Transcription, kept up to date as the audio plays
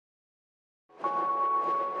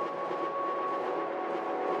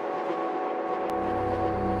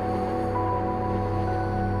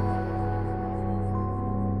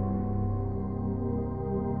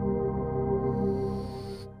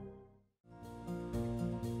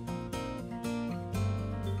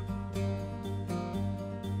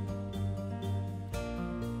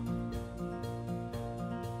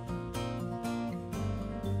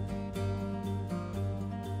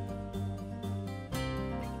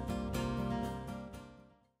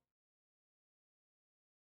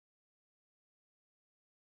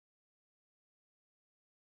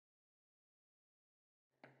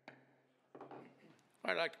All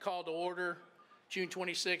right, I'd like to call to order June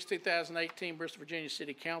 26, 2018 Bristol, Virginia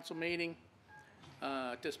City Council meeting.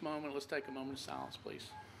 At this moment, let's take a moment of silence, please.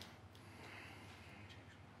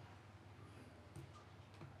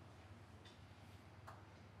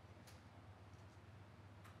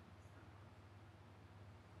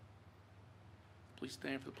 Please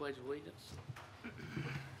stand for the Pledge of Allegiance.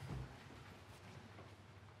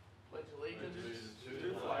 Pledge allegiance to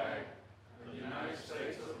the flag of the United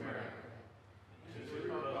States of America, and to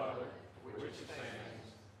the republic for which it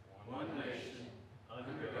stands, one nation,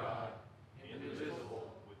 under God,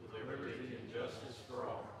 indivisible, with liberty and justice for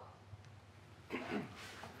all.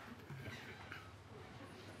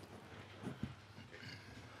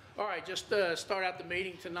 All right, just start out the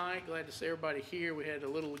meeting tonight. Glad to see everybody here. We had a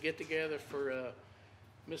little get-together for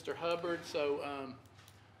Mr. Hubbard, so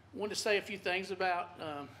wanted to say a few things about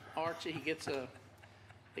Archie. He gets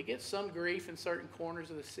some grief in certain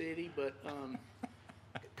corners of the city, but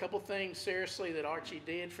a couple things seriously that Archie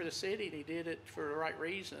did for the city, and he did it for the right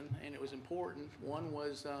reason, and it was important. One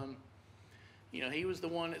was, he was the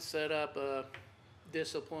one that set up a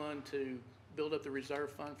discipline to build up the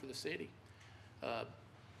reserve fund for the city.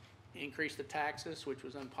 Increased the taxes, which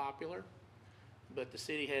was unpopular, but the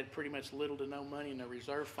city had pretty much little to no money in the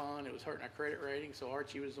reserve fund. It was hurting our credit rating, so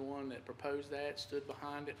Archie was the one that proposed that, stood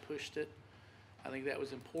behind it, pushed it. I think that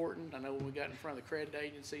was important. I know when we got in front of the credit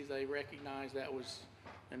agencies, they recognized that was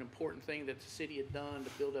an important thing that the city had done to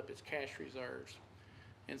build up its cash reserves.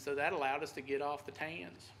 And so that allowed us to get off the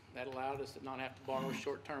tans. That allowed us to not have to borrow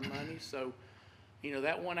short-term money. So,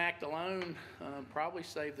 that one act alone probably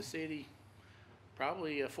saved the city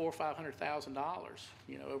probably $400,000 or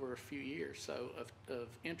 $500,000, over a few years so of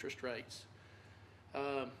interest rates.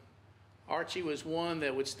 Archie was one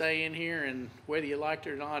that would stay in here, and whether you liked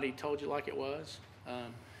it or not, he told you like it was.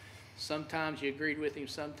 Sometimes you agreed with him,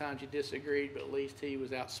 sometimes you disagreed, but at least he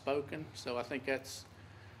was outspoken. So I think that's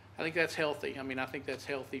healthy. I think that's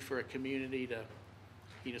healthy for a community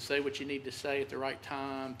to, say what you need to say at the right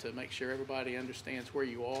time to make sure everybody understands where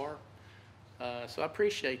you are. So I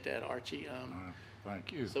appreciate that, Archie.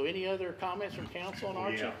 Thank you. So any other comments from council on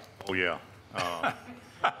Archie? Oh, yeah.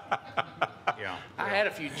 Yeah. I had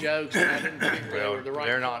a few jokes, and I didn't think they were the right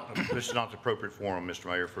they're not. This is not the appropriate forum, Mr.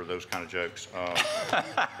 Mayor, for those kind of jokes.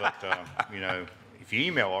 But if you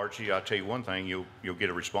email Archie, I'll tell you one thing: you'll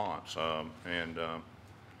get a response.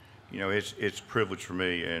 It's a privilege for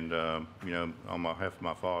me, and on behalf of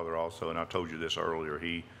my father also. And I told you this earlier.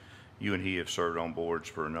 You and he have served on boards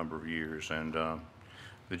for a number of years, and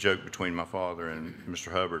the joke between my father and Mr.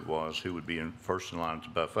 Hubbard was who would be first in line at the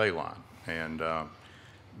buffet line. And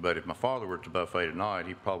but if my father were at the buffet tonight,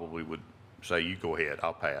 he probably would say, "You go ahead,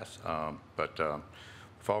 I'll pass." But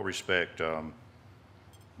with all respect,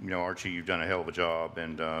 Archie, you've done a hell of a job,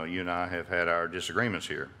 and you and I have had our disagreements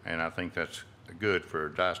here, and I think that's good for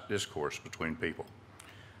discourse between people.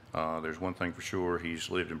 There's one thing for sure: he's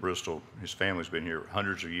lived in Bristol. His family's been here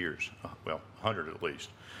hundreds of years, 100 at least,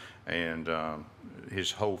 and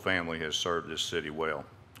his whole family has served this city well.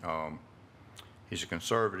 He's a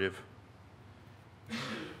conservative.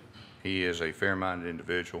 He is a fair-minded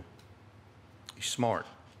individual. He's smart.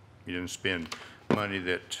 He doesn't spend money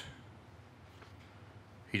that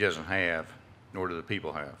he doesn't have, nor do the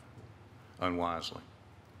people have, unwisely.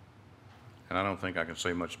 And I don't think I can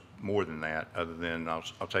say much more than that, other than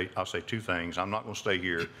I'll say two things. I'm not going to stay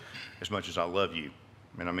here as much as I love you,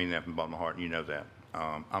 and I mean that from the bottom of my heart, and you know that.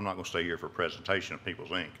 I'm not going to stay here for a presentation of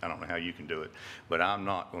People's Inc. I don't know how you can do it, but I'm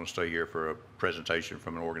not going to stay here for a presentation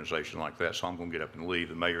from an organization like that, so I'm going to get up and leave.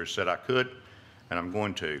 The mayor said I could, and I'm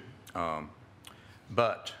going to.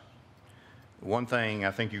 But one thing,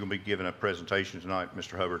 I think you're going to be giving a presentation tonight,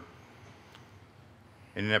 Mr. Hubbard,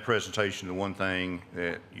 and in that presentation, the one thing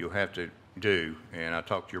that you'll have to do, and I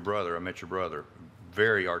talked to your brother, I met your brother,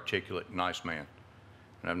 very articulate, nice man,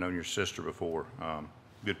 and I've known your sister before,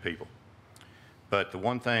 good people. But the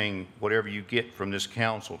one thing, whatever you get from this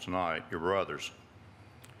council tonight, your brothers,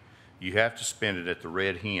 you have to spend it at the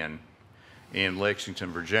Red Hen in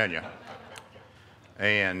Lexington, Virginia.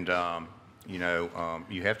 And, you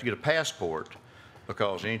have to get a passport,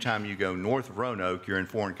 because anytime you go north of Roanoke, you're in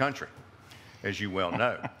foreign country, as you well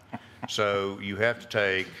know. So you have to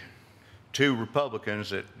take two Republicans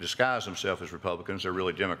that disguise themselves as Republicans, they're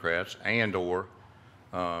really Democrats, and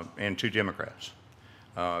two Democrats.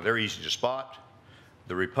 They're easy to spot.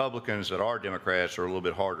 The Republicans that are Democrats are a little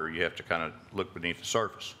bit harder. You have to kind of look beneath the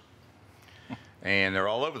surface. And they're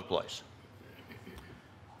all over the place.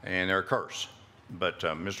 And they're a curse. But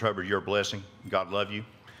Mr. Hubbard, you're a blessing. God love you.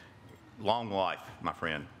 Long life, my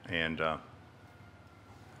friend. And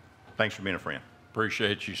thanks for being a friend.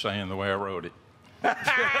 Appreciate you saying the way I wrote it.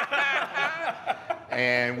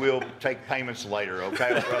 And we'll take payments later,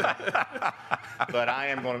 okay, brother? But I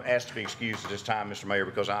am going to ask to be excused at this time, Mr. Mayor,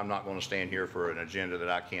 because I'm not going to stand here for an agenda that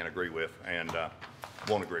I can't agree with and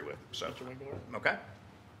won't agree with, so. Mr. Wingler? Okay?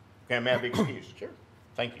 Can I be excused? Sure.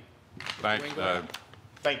 Thank you. Thanks, Doug.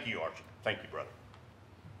 Thank you, Archie. Thank you, brother.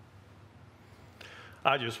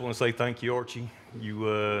 I just want to say thank you, Archie.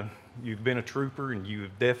 You've been a trooper, and you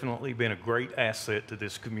have definitely been a great asset to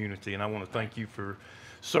this community, and I want to thank you for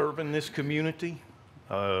serving this community.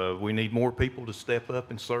 We need more people to step up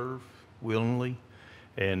and serve willingly,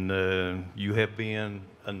 and you have been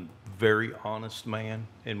a very honest man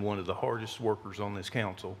and one of the hardest workers on this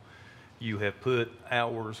council. You have put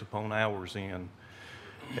hours upon hours in,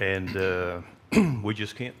 and we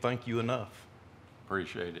just can't thank you enough.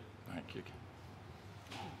 Appreciate it. Thank you.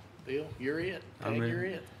 Bill, you're it. Ted, you're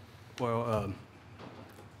it. Well,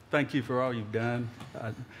 thank you for all you've done.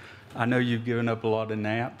 I know you've given up a lot of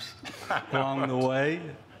naps along the way.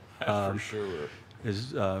 For sure.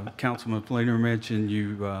 As Councilman Fleener mentioned,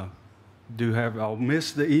 you do have, I'll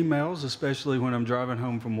miss the emails, especially when I'm driving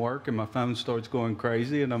home from work and my phone starts going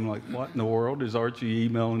crazy and I'm like, what in the world is Archie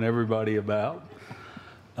emailing everybody about?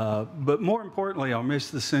 But more importantly, I'll miss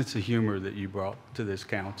the sense of humor that you brought to this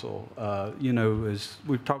council. You know, as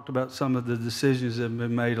we've talked about some of the decisions that have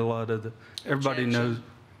been made, a lot of the, everybody knows.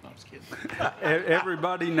 No, I'm just kidding.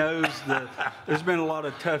 Everybody knows that there's been a lot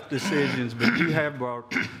of tough decisions, but you have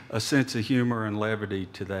brought a sense of humor and levity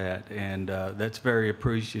to that, and that's very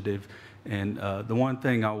appreciative. And the one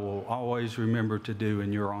thing I will always remember to do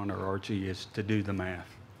in your honor, Archie, is to do the math.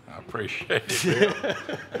 I appreciate it,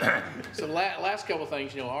 Bill. So last couple of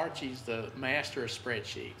things, you know, Archie's the master of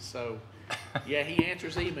spreadsheets. So, yeah, he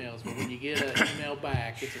answers emails, but when you get an email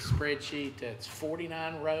back, it's a spreadsheet that's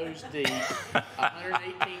 49 rows deep,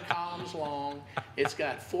 118 columns long. It's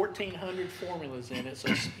got 1,400 formulas in it. So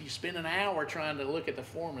you spend an hour trying to look at the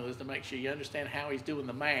formulas to make sure you understand how he's doing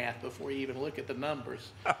the math before you even look at the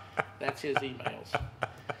numbers. That's his emails.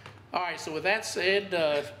 All right, so with that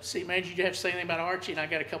said, City Manager, did you have to say anything about Archie? And I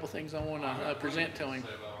got a couple things I want to present to him. Say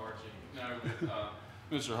about Archie. No,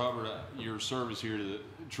 Mr. Hubbard, your service here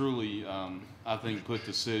truly, I think, put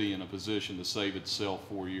the city in a position to save itself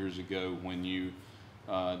 4 years ago when you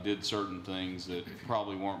did certain things that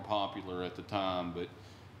probably weren't popular at the time, but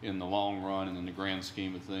in the long run and in the grand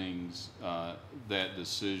scheme of things, that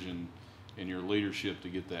decision and your leadership to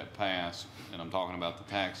get that passed, and I'm talking about the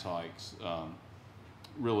tax hikes,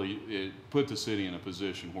 really, it put the city in a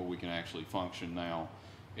position where we can actually function now.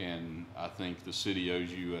 And I think the city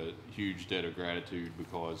owes you a huge debt of gratitude,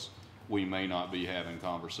 because we may not be having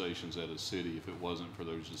conversations at a city if it wasn't for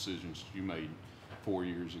those decisions you made 4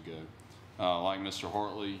 years ago. Like Mr.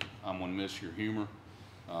 Hartley, I'm going to miss your humor.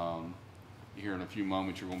 Here in a few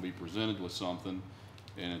moments, you're going to be presented with something,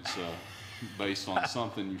 and it's based on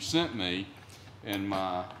something you sent me. And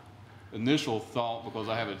my initial thought, because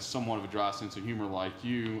I have somewhat of a dry sense of humor like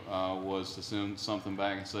you, was to send something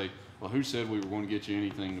back and say, well, who said we were going to get you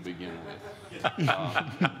anything to begin with?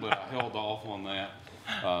 But I held off on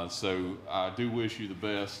that. So I do wish you the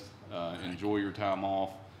best. Enjoy your time off.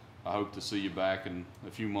 I hope to see you back in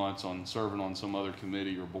a few months on serving on some other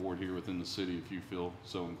committee or board here within the city if you feel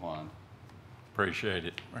so inclined. Appreciate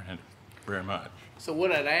it, Brandon, very much. So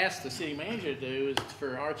what I'd asked the city manager to do is,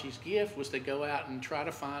 for Archie's gift, was to go out and try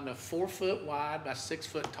to find a 4-foot wide by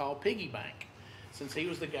 6-foot tall piggy bank, since he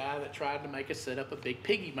was the guy that tried to make us set up a big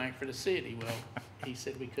piggy bank for the city. Well, he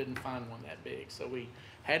said we couldn't find one that big, so we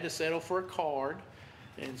had to settle for a card.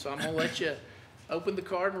 And so I'm gonna let you open the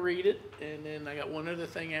card and read it, and then I got one other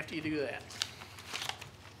thing after you do that.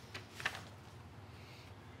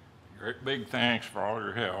 Great big thanks for all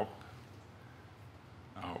your help.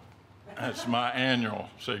 Oh, that's my annual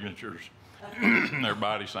signatures.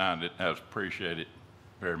 Everybody signed it. I appreciate it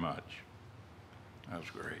very much. That was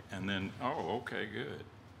great. And then, oh, okay, good.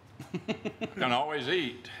 Can always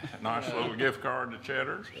eat. Nice little gift card to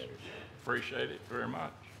Cheddar's. Appreciate it very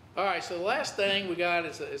much. All right, so the last thing we got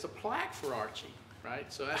is a plaque for Archie,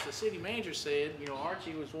 right? So as the city manager said, you know,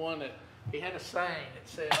 Archie was one that, he had a saying that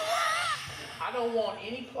said, I don't want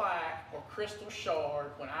any plaque or crystal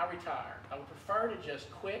shard when I retire. I would prefer to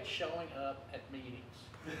just quit showing up at meetings.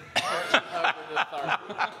 Archie Hubbard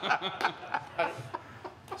III.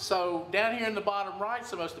 So down here in the bottom right,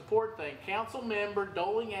 the most important thing, council member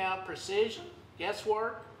doling out precision,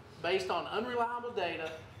 guesswork, based on unreliable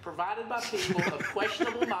data provided by people of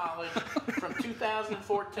questionable knowledge from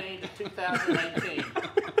 2014 to 2018.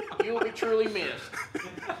 You will be truly missed.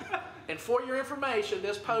 And for your information,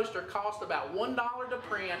 this poster cost about $1 to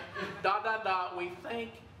print, ... We think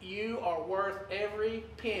you are worth every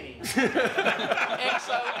penny. XOXO.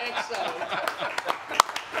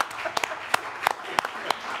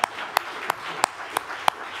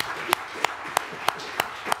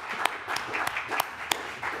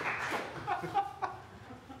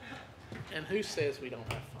 And who says we don't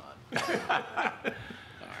have fun?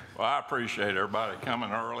 Well, I appreciate everybody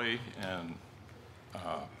coming early, and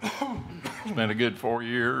it's been a good 4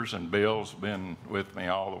 years, and Bill's been with me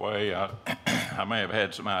all the way. I may have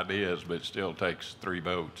had some ideas, but it still takes 3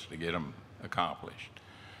 votes to get them accomplished.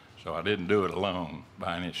 So I didn't do it alone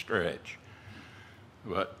by any stretch.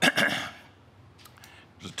 But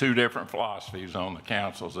there's 2 different philosophies on the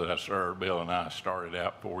councils that I served. Bill and I started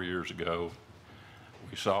out 4 years ago.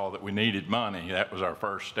 We saw that we needed money. That was our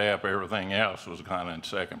first step. Everything else was kind of in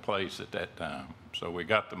second place at that time. So we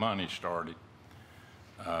got the money started.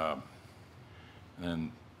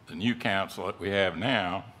 And the new council that we have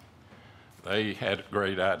now, they had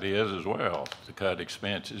great ideas as well to cut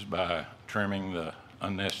expenses by trimming the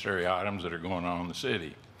unnecessary items that are going on in the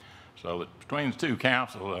city. So that between the 2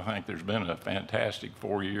 councils, I think there's been a fantastic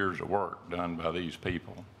 4 years of work done by these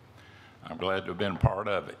people. I'm glad to have been part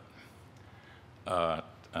of it.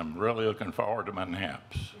 I'm really looking forward to my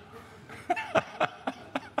naps.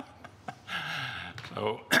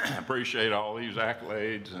 So I appreciate all these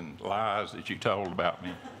accolades and lies that you told about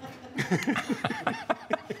me.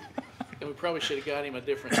 And we probably should have got him a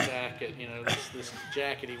different jacket. You know, this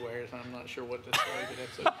jacket he wears, I'm not sure what to say, but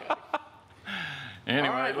that's okay. Anyway,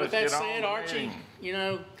 All right, with let's that get on said, the Archie, meeting. you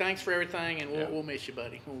know, thanks for everything, and Yeah. we'll miss you,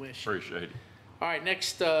 buddy. We'll miss you. Appreciate it. All right,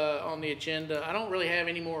 next on the agenda, I don't really have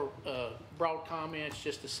any more broad comments,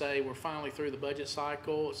 just to say we're finally through the budget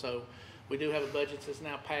cycle. So we do have a budget that's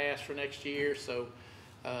now passed for next year. So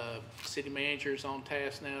city manager's on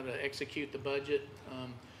task now to execute the budget.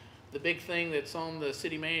 The big thing that's on the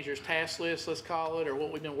city manager's task list, let's call it, or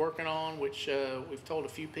what we've been working on, which we've told a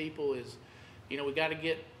few people, is, you know, we got to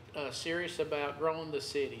get serious about growing the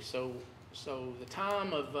city. So the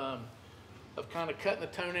time of kind of cutting the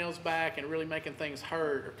toenails back and really making things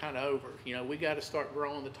heard are kind of over. You know, we got to start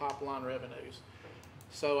growing the top line revenues.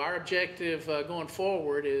 So our objective going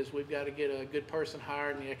forward is we've got to get a good person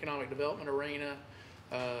hired in the economic development arena.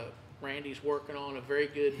 Randy's working on a very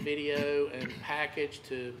good video and package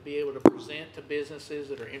to be able to present to businesses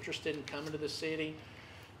that are interested in coming to the city.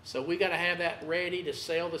 So we got to have that ready to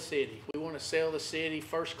sell the city. We want to sell the city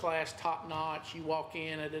first class, top notch. You walk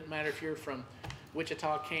in, it doesn't matter if you're from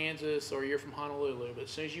Wichita, Kansas, or you're from Honolulu, but as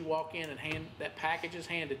soon as you walk in and that package is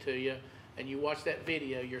handed to you and you watch that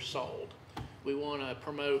video, you're sold. We want to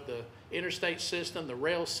promote the interstate system, the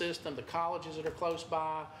rail system, the colleges that are close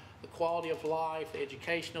by, the quality of life, the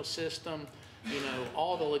educational system, you know,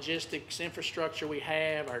 all the logistics infrastructure we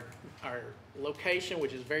have, our location,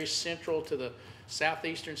 which is very central to the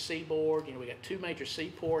southeastern seaboard. You know, we got 2 major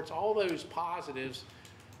seaports, all those positives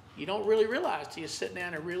you don't really realize till you sit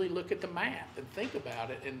down and really look at the map and think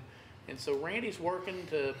about it. And so Randy's working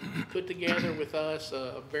to put together with us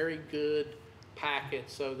a very good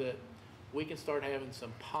packet so that we can start having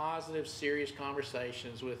some positive, serious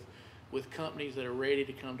conversations with companies that are ready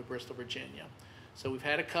to come to Bristol, Virginia. So we've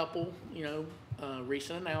had a couple, you know,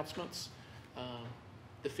 recent announcements.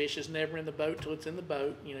 The fish is never in the boat till it's in the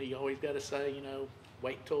boat. You know, you always got to say, you know,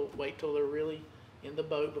 wait till they're really in the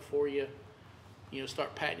boat before you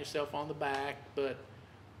start patting yourself on the back. But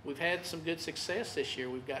we've had some good success this year.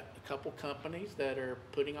 We've got a couple companies that are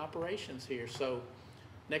putting operations here. So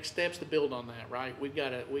next steps to build on that, right? We got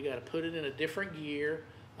to put it in a different gear.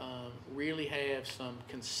 Really have some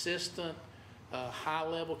consistent,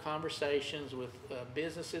 high-level conversations with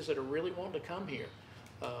businesses that are really wanting to come here,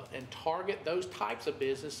 and target those types of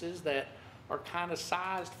businesses that are kind of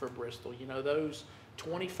sized for Bristol. You know, those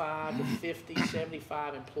 25 to 50,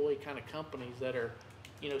 75 employee kind of companies that are,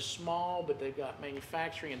 you know, small, but they've got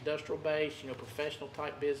manufacturing, industrial base, you know, professional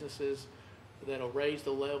type businesses that'll raise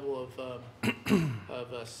the level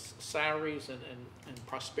of salaries and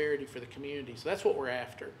prosperity for the community. So that's what we're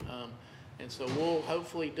after. And so we'll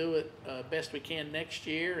hopefully do it best we can next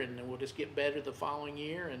year, and then we'll just get better the following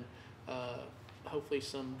year, and hopefully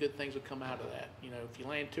some good things will come out of that. You know, if you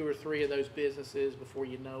land 2 or 3 of those businesses before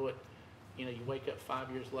you know it, you know, you wake up 5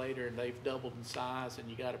 years later and they've doubled in size, and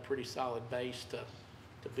you got a pretty solid base to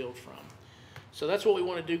build from. So that's what we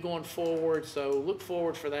want to do going forward. So look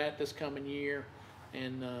forward for that this coming year.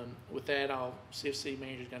 And with that, I'll see if city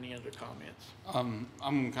manager's got any other comments. I'm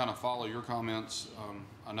going to kind of follow your comments.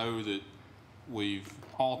 I know that we've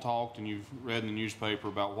all talked and you've read in the newspaper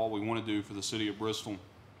about what we want to do for the city of Bristol.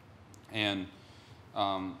 And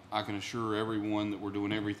I can assure everyone that we're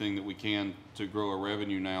doing everything that we can to grow our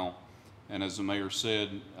revenue now. And as the mayor said,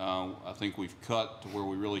 I think we've cut to where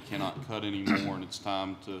we really cannot cut anymore, and it's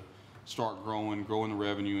time to start growing the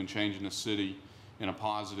revenue and changing the city in a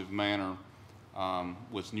positive manner,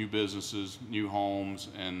 with new businesses, new homes,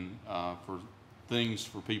 and for things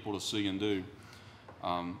for people to see and do.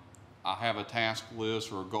 I have a task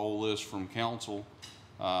list or a goal list from council.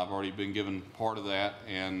 I've already been given part of that,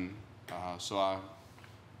 and so I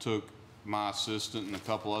took my assistant and a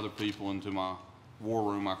couple other people into my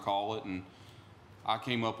war room, I call it, and I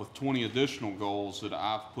came up with 20 additional goals that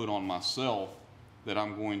I've put on myself that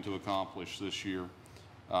I'm going to accomplish this year.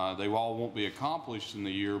 They all won't be accomplished in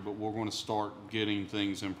the year, but we're going to start getting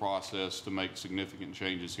things in process to make significant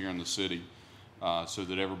changes here in the city, so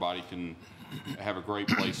that everybody can have a great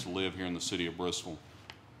place to live here in the city of Bristol.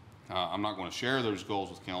 I'm not going to share those goals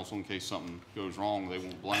with council in case something goes wrong. They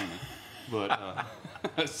won't blame me. But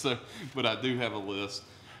but I do have a list.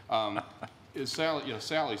 Is Sally? Yeah,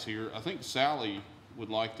 Sally's here. I think Sally would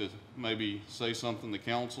like to maybe say something to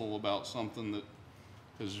council about something that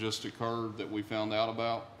has just occurred that we found out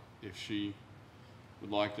about. If she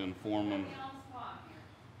would like to inform them.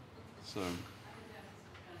 So. As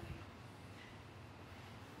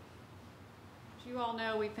you all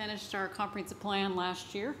know, we finished our comprehensive plan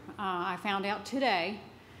last year. I found out today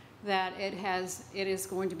that it is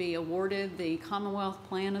going to be awarded the Commonwealth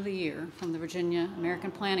Plan of the Year from the Virginia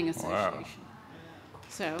American Planning Association. Wow.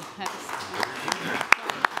 So that's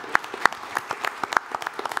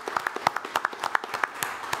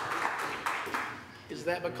Is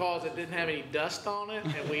that because it didn't have any dust on it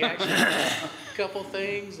and we actually had a couple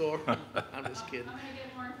things, or? I'm just kidding. I'm going to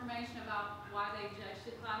get more information about why they judged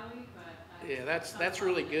it highly, but Yeah, that's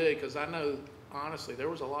really good, because I know, honestly, there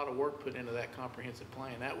was a lot of work put into that comprehensive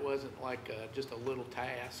plan. That wasn't like just a little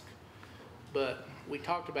task. But we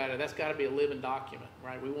talked about it, that's gotta be a living document,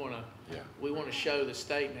 right? We wanna show the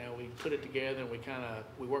state now, we put it together and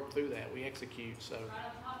we work through that, we execute, so. right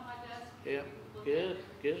on top of my desk. Yep,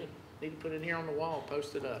 good. Need to put it here on the wall,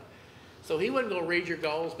 post it up. So he wasn't gonna read your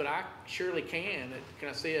goals, but I surely can. Can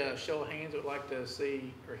I see a show of hands that would like to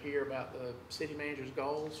see or hear about the city manager's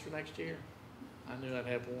goals for next year? I knew I'd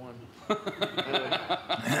have one.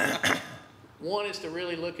 One is to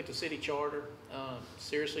really look at the city charter,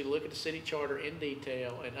 seriously look at the city charter in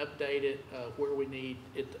detail and update it where we need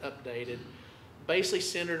it updated. Basically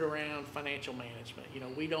centered around financial management. You know,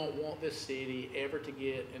 we don't want this city ever to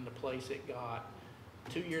get in the place it got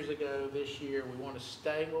 2 years ago, this year. We want to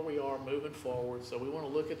stay where we are moving forward. So we want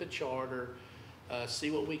to look at the charter,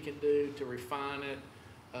 see what we can do to refine it,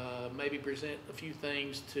 maybe present a few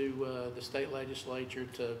things to the state legislature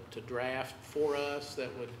to draft for us that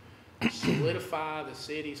would solidify the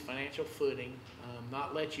city's financial footing,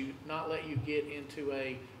 not let you get into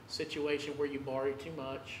a situation where you borrow too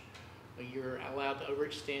much, you're allowed to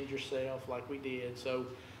overextend yourself like we did. So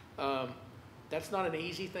that's not an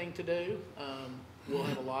easy thing to do. We'll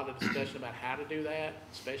have a lot of discussion about how to do that,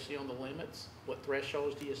 especially on the limits. What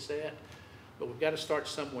thresholds do you set? But we've got to start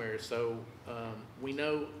somewhere. So we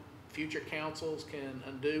know future councils can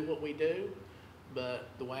undo what we do, but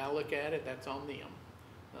the way I look at it, that's on them.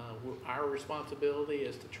 Our responsibility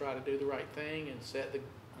is to try to do the right thing and set the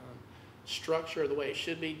structure the way it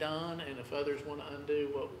should be done. And if others want to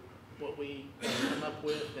undo what we come up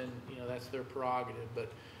with, then that's their prerogative.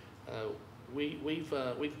 But we've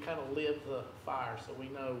kind of lived the fire, so we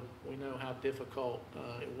know how difficult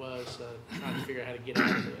it was trying to figure out how to get out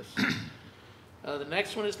of this. The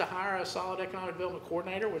next one is to hire a solid economic development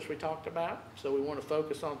coordinator, which we talked about. So we want to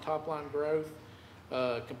focus on top line growth.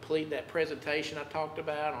 Complete that presentation I talked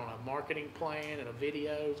about on a marketing plan and a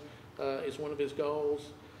video is one of his goals.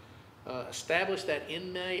 Establish that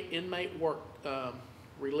inmate work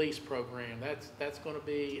release program. That's going to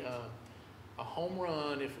be a home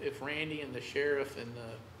run if Randy and the sheriff and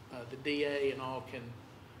the DA and all can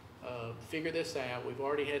figure this out. We've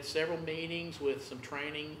already had several meetings with some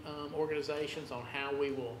training organizations on how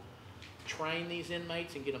we will train these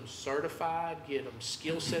inmates and get them certified, get them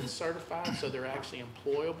skill sets certified so they're actually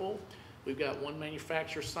employable. We've got one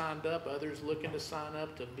manufacturer signed up, others looking to sign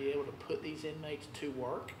up to be able to put these inmates to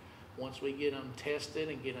work once we get them tested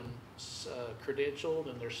and get them credentialed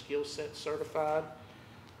and their skill set certified.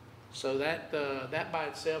 So that by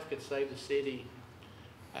itself could save the city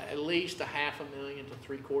at least $500,000 to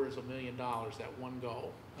 $750,000, that one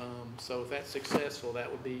goal. So if that's successful, that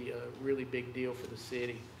would be a really big deal for the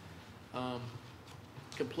city.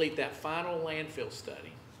 Complete that final landfill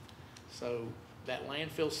study. So that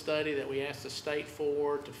landfill study that we asked the state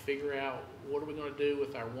for to figure out what are we going to do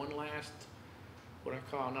with our one last what I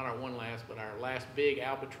call, not our one last, but our last big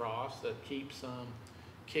albatross that keeps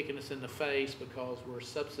kicking us in the face because we're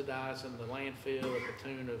subsidizing the landfill at the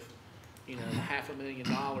tune of, $500,000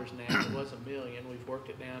 now. It was $1 million. We've worked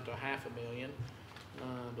it down to $500,000.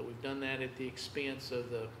 But we've done that at the expense of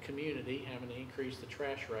the community, having to increase the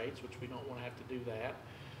trash rates, which we don't want to have to do that.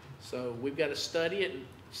 So we've got to study it and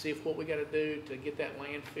see what we got to do to get that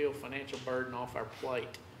landfill financial burden off our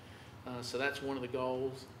plate. So that's one of the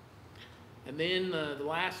goals. And then the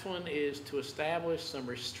last one is to establish some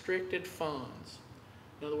restricted funds.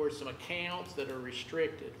 In other words, some accounts that are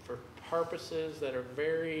restricted for purposes that are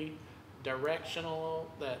very directional,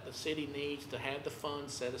 that the city needs to have the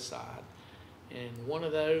funds set aside. And one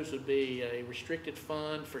of those would be a restricted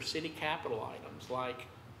fund for city capital items, like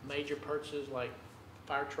major purchases like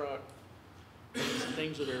fire truck,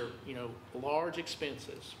 things that are, large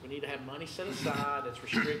expenses. We need to have money set aside that's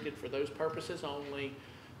restricted for those purposes only,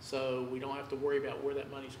 so we don't have to worry about where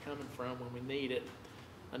that money's coming from when we need it.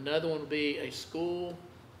 Another one would be a school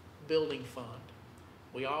building fund.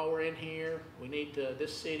 We all were in here. We need to,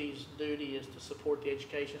 this city's duty is to support the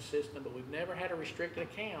education system, but we've never had a restricted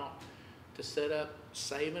account to set up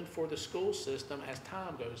saving for the school system as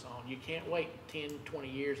time goes on. You can't wait 10, 20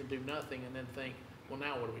 years and do nothing and then think, well,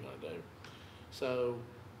 now what are we going to do? So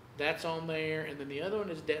that's on there. And then the other one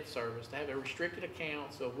is debt service, to have a restricted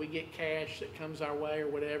account. So if we get cash that comes our way or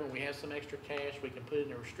whatever, and we have some extra cash, we can put it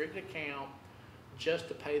in a restricted account just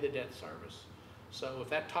to pay the debt service. So if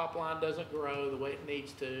that top line doesn't grow the way it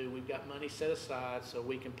needs to, we've got money set aside so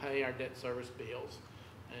we can pay our debt service bills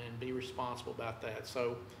and be responsible about that.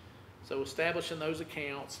 So establishing those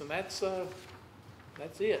accounts, and that's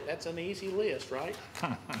it. That's an easy list, right?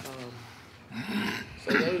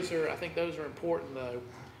 So I think those are important though.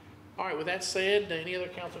 All right, with that said, any other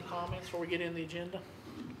council comments before we get in the agenda?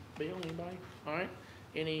 Bill, anybody? All right.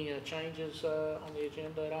 Any changes on the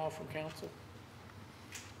agenda at all from council?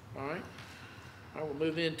 All right. All right, we'll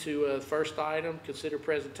move into the first item, consider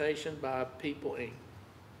presentation by People Inc.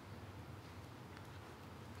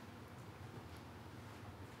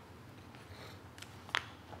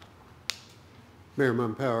 Mayor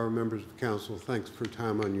Mumpower, members of the council, thanks for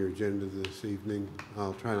time on your agenda this evening.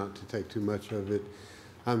 I'll try not to take too much of it.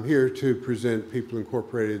 I'm here to present People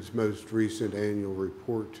Incorporated's most recent annual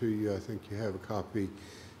report to you. I think you have a copy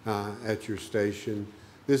at your station.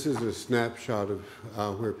 This is a snapshot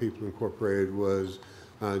of where People Incorporated was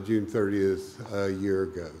June 30th a year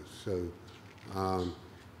ago. So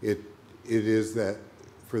it is that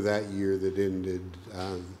for that year that ended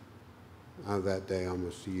that day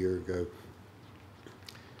almost a year ago.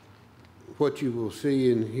 What you will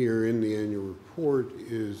see in here in the annual report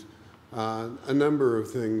is a number of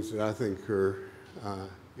things that I think are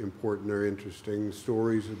important or interesting,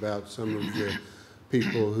 stories about some of the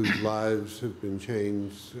people whose lives have been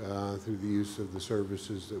changed through the use of the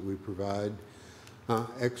services that we provide.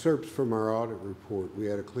 Excerpts from our audit report. We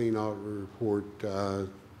had a clean audit report. I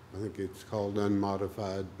think it's called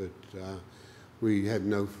unmodified, but we had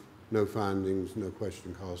no findings, no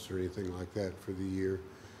question costs or anything like that for the year.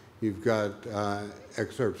 You've got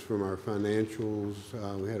excerpts from our financials.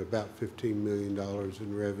 We had about $15 million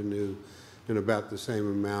in revenue and about the same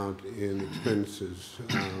amount in expenses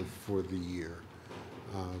for the year.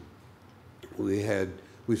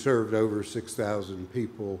 We served over 6,000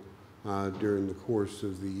 people during the course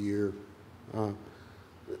of the year.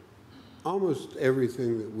 Almost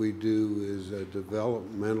everything that we do is a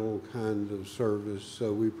developmental kind of service.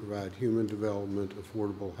 So we provide human development,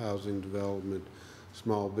 affordable housing development,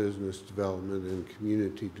 small business development, and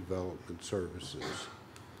community development services.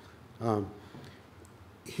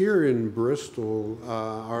 Here in Bristol,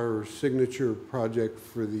 our signature project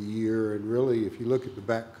for the year, and really if you look at the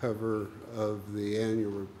back cover of the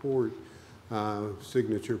annual report,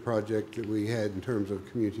 signature project that we had in terms of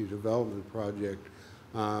community development project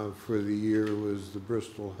for the year was the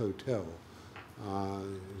Bristol Hotel.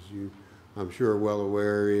 As you I'm sure well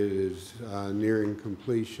aware, it is nearing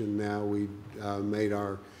completion now. We made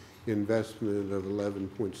our investment of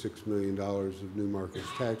 $11.6 million of New Markets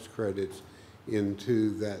tax credits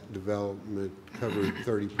into that development, covered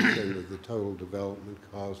 30% of the total development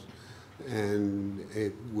cost, and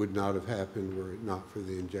it would not have happened were it not for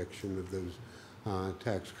the injection of those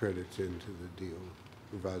tax credits into the deal.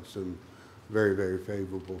 Provide some very, very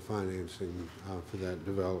favorable financing for that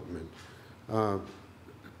development.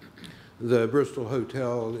 The Bristol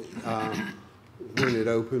Hotel, when it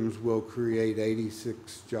opens, will create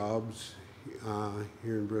 86 jobs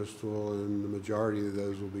here in Bristol, and the majority of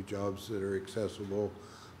those will be jobs that are accessible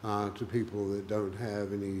to people that don't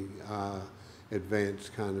have any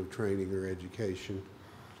advanced kind of training or education.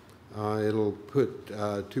 It'll put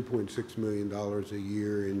 $2.6 million a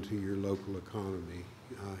year into your local economy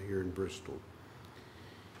here in Bristol.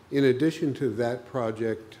 In addition to that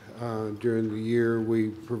project, during the year, we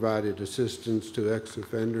provided assistance to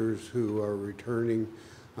ex-offenders who are returning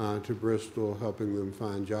to Bristol, helping them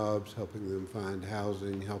find jobs, helping them find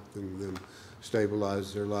housing, helping them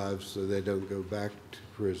stabilize their lives so they don't go back to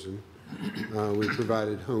prison. We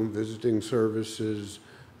provided home visiting services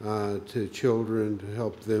to children to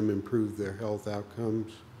help them improve their health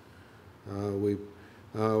outcomes. We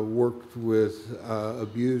worked with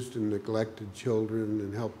abused and neglected children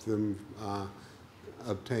and helped them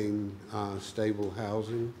obtain stable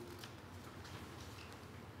housing.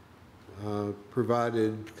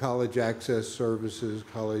 Provided college access services,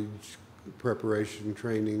 college preparation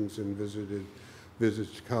trainings, and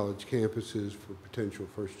visits to college campuses for potential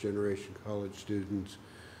first-generation college students.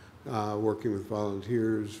 Working with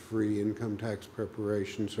volunteers, free income tax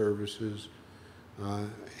preparation services,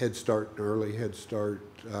 Head Start and Early Head Start,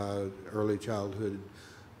 early childhood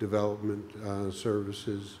development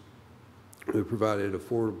services. We provided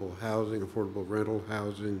affordable housing, affordable rental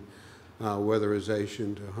housing,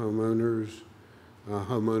 weatherization to homeowners,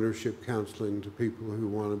 home ownership counseling to people who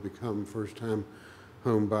want to become first-time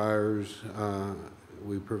home buyers.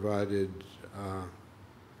 We provided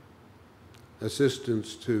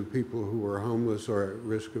assistance to people who are homeless or at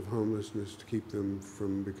risk of homelessness to keep them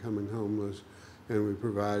from becoming homeless. And we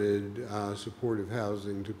provided supportive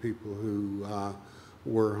housing to people who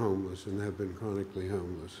were homeless and have been chronically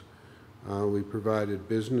homeless. We provided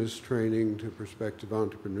business training to prospective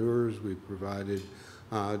entrepreneurs. We provided,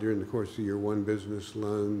 during the course of the year, one business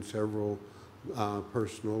loan, several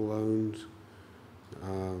personal loans.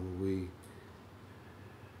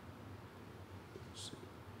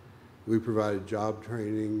 We provided job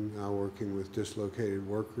training, working with dislocated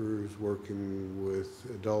workers, working with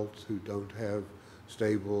adults who don't have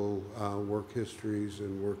stable work histories,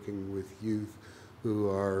 and working with youth who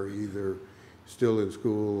are either still in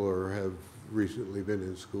school or have recently been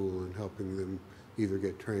in school, and helping them either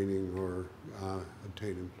get training or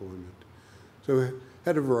obtain employment. So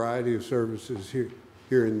had a variety of services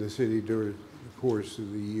here in the city during the course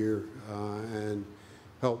of the year, and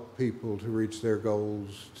help people to reach their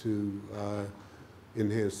goals, to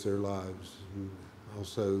enhance their lives, and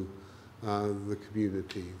also the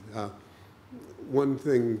community. One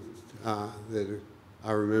thing that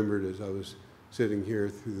I remembered as I was sitting here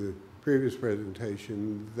through the previous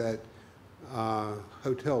presentation, that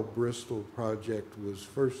Hotel Bristol project was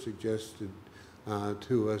first suggested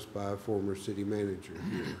to us by a former city manager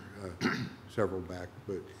here, several back,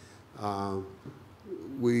 but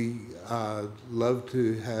we love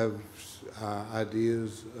to have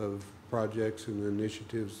ideas of projects and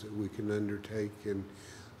initiatives that we can undertake, and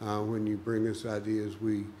when you bring us ideas,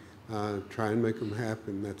 we try and make them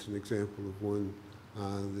happen. That's an example of one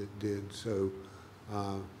that did. So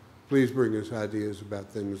please bring us ideas about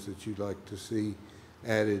things that you'd like to see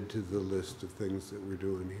added to the list of things that we're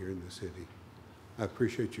doing here in the city. I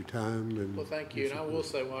appreciate your time. And well, thank you. And I will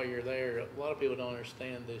say, while you're there, a lot of people don't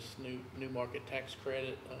understand this new market tax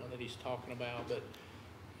credit that he's talking about. But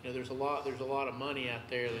you know, there's a lot of money out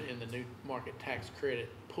there in the new market tax credit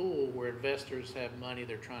pool where investors have money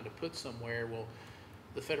they're trying to put somewhere. Well,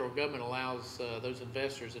 the federal government allows those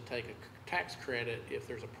investors to take a tax credit if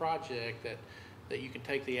there's a project that you can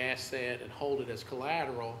take the asset and hold it as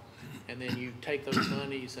collateral, and then you take those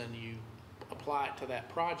monies and you apply it to that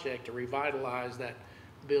project to revitalize that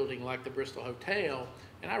building, like the Bristol Hotel.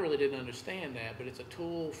 And I really didn't understand that, but it's a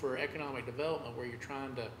tool for economic development where you're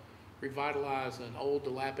trying to revitalize an old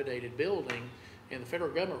dilapidated building, and the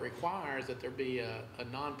federal government requires that there be a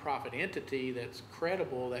nonprofit entity that's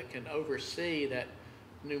credible that can oversee that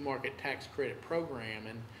new market tax credit program.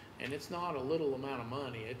 And it's not a little amount of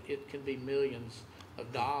money. It can be millions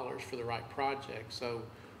of dollars for the right project. So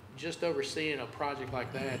just overseeing a project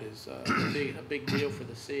like that is a big deal for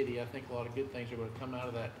the city. I think a lot of good things are going to come out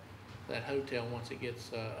of that hotel once it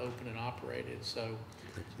gets open and operated. So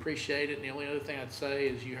appreciate it. And the only other thing I'd say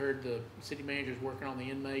is, you heard the city manager's working on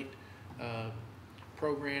the inmate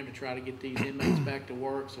program to try to get these inmates back to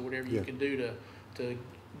work. So whatever you can do to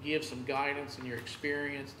give some guidance and your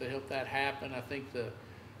experience to help that happen. I think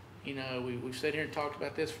we've sat here and talked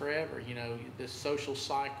about this forever, this social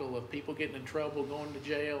cycle of people getting in trouble, going to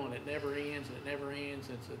jail, and it never ends, and it never ends,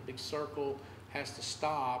 and it's a big circle, has to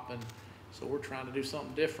stop. And so we're trying to do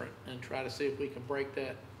something different and try to see if we can break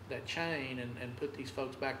that chain and put these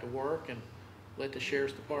folks back to work, and let the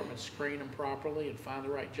sheriff's department screen them properly and find the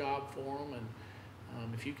right job for them, and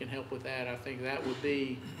If you can help with that, I think that would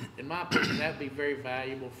be, in my opinion, that'd be very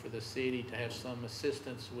valuable for the city to have some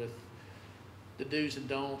assistance with the do's and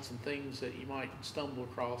don'ts and things that you might stumble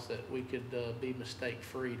across, that we could be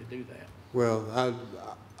mistake-free to do that. Well,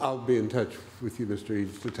 I'll be in touch with you, Mr.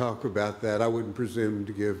 Eads, to talk about that. I wouldn't presume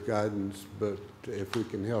to give guidance, but if we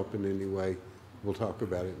can help in any way, we'll talk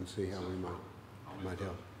about it and see how we might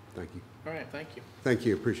help. Thank you. All right, thank you. Thank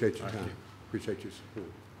you. Appreciate your time. Appreciate your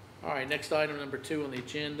support. All right, next item, number 2 on the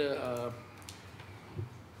agenda,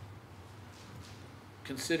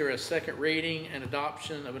 consider a second reading and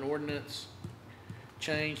adoption of an ordinance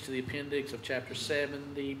change to the appendix of Chapter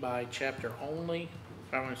 70 by chapter only.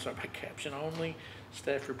 I want to start by caption only.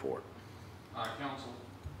 Staff report.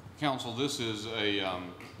 Council, this is the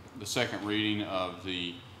second reading of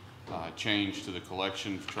the change to the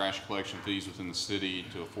trash collection fees within the city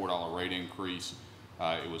to a $4 rate increase.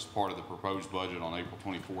 It was part of the proposed budget on April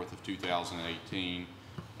 24th of 2018,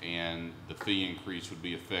 and the fee increase would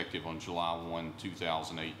be effective on July 1,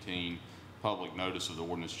 2018. Public notice of the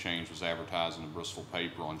ordinance change was advertised in the Bristol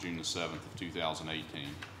paper on June the 7th of 2018.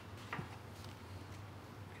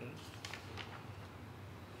 Okay.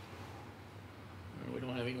 We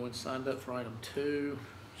don't have anyone signed up for item 2,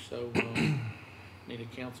 so need a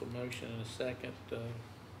council motion and a second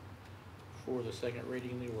for the second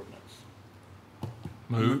reading of the ordinance.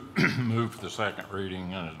 Move for the second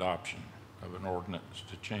reading and adoption of an ordinance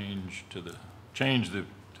to change to the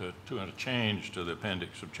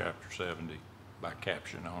appendix of Chapter 70 by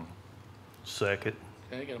caption only. Second.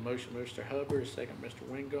 Okay, got a motion, Mr. Hubbard, a second, Mr.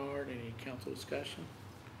 Wingard. Any council discussion?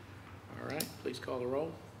 All right, please call the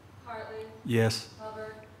roll. Hartley. Yes.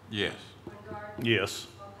 Hubbard. Yes. Wingard. Yes.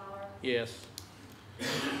 Mumpower. Yes.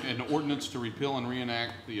 An ordinance to repeal and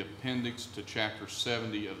reenact the appendix to Chapter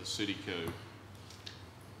 70 of the City Code.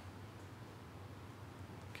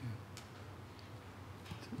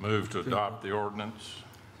 Move to adopt the ordinance.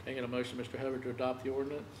 Okay, got a motion, Mr. Hubbard, to adopt the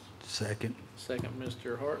ordinance. Second. Second,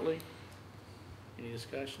 Mr. Hartley. Any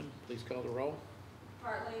discussion? Please call the roll.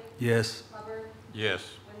 Hartley. Yes. Hubbard.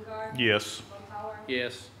 Yes. Wingard. Yes. Mumpower.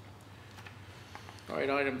 Yes. All right,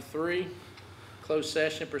 item 3, closed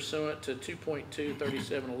session pursuant to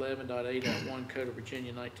 2.23711.8.1 Code of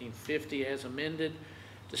Virginia 1950 as amended.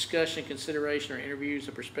 Discussion, consideration, or interviews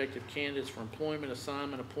of prospective candidates for employment,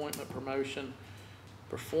 assignment, appointment, promotion,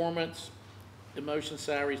 performance, demotion,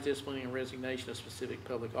 salaries, disciplining, and resignation of specific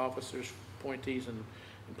public officers, appointees, and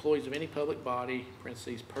employees of any public body,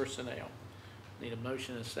 parentheses, personnel. Need a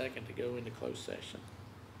motion and a second to go into closed session.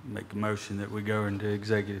 Make a motion that we go into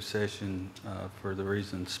executive session for the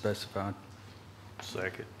reasons specified.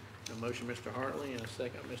 Second. A motion, Mr. Hartley, and a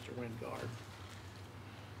second, Mr. Wingard.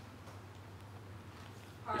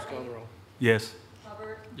 Please call the roll. Yes.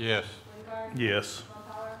 Hubbard. Yes. Wingard. Yes.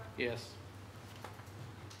 Mumpower. Yes.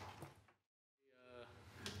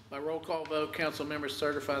 By roll call vote, council members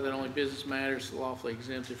certify that only business matters lawfully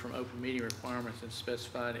exempted from open meeting requirements and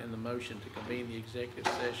specified in the motion to convene the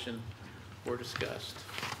executive session were discussed.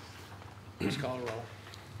 Please call the roll.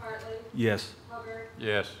 Hartley. Yes. Hubbard.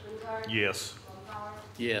 Yes. Wingard. Yes. Mumpower.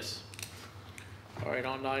 Yes. All right,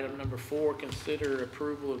 on to item number 4, consider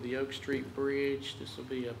approval of the Oak Street Bridge. This will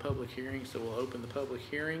be a public hearing, so we'll open the public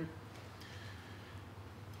hearing.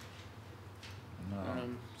 No,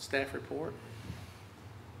 Staff report?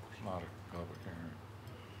 it's not a public hearing.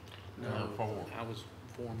 No, Number 4. I was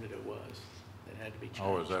informed that it was. It had to be changed.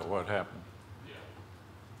 Oh, is that what happened? Yeah.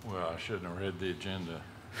 Well, I shouldn't have read the agenda.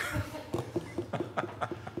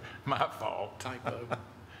 My fault. Typo.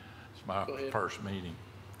 It's my Go ahead. first meeting.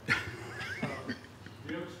 The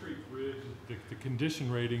Oak Street Bridge, the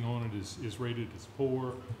condition rating on it is rated as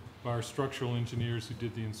poor by our structural engineers who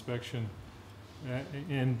did the inspection.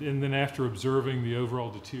 And then after observing the overall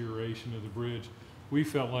deterioration of the bridge, we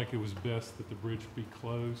felt like it was best that the bridge be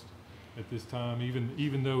closed at this time.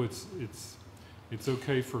 Even though it's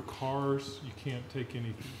okay for cars, you can't take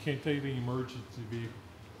any emergency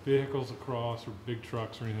vehicles across, or big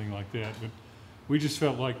trucks or anything like that. But we just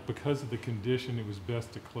felt like because of the condition, it was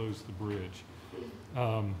best to close the bridge.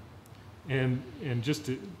 And just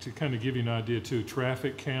to kind of give you an idea too,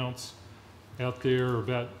 traffic counts out there are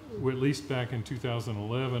about, well, at least back in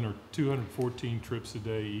 2011, are 214 trips a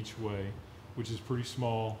day each way, which is pretty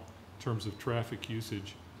small in terms of traffic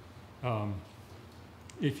usage. In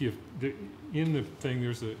the thing,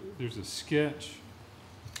 there's a sketch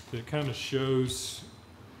that kind of shows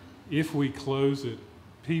if we close it,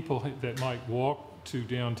 people that might walk to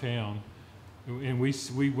downtown, and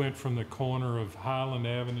we went from the corner of Highland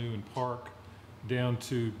Avenue and Park down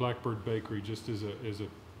to Blackbird Bakery, just as a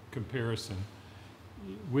comparison.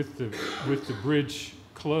 With the bridge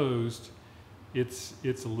closed, It's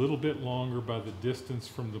a little bit longer by the distance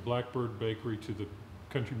from the Blackbird Bakery to the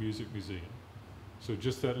Country Music Museum. So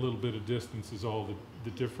just that little bit of distance is all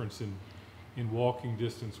the difference in walking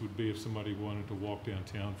distance would be if somebody wanted to walk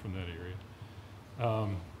downtown from that area.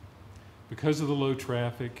 Because of the low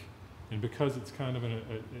traffic and because it's kind of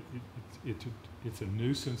it's a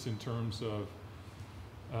nuisance in terms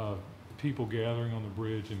of people gathering on the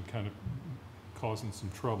bridge and kind of causing some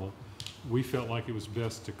trouble, we felt like it was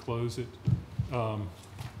best to close it.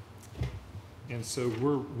 And so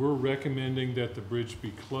we're recommending that the bridge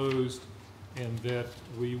be closed and that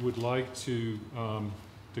we would like to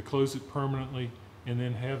close it permanently and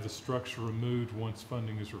then have the structure removed once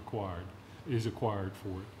funding is acquired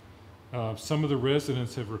for it. Some of the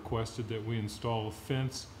residents have requested that we install a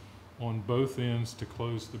fence on both ends to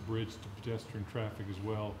close the bridge to pedestrian traffic as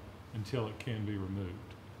well until it can be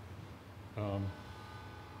removed.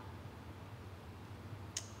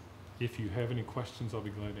 If you have any questions, I'll be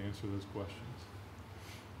glad to answer those questions.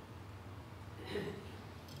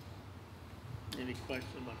 Any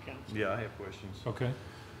questions about council? Yeah, I have questions. Okay.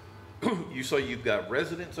 You say you've got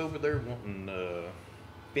residents over there wanting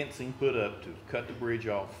fencing put up to cut the bridge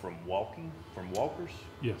off from walkers?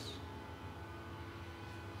 Yes.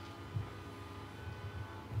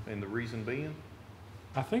 And the reason being?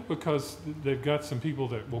 I think because they've got some people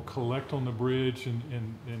that will collect on the bridge and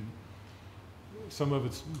some of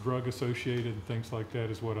it's drug associated and things like that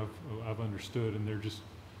is what I've understood, and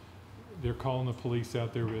they're calling the police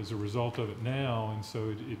out there as a result of it now, and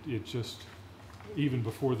so it just, even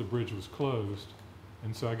before the bridge was closed,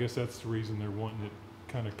 and so I guess that's the reason they're wanting it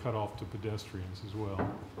kind of cut off to pedestrians as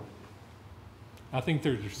well. I think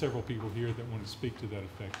there's several people here that want to speak to that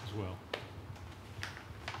effect as well.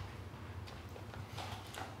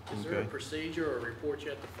 Is there a procedure or a report you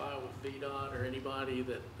have to file with VDOT or anybody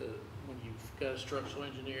that, when you've got a structural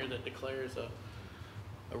engineer that declares a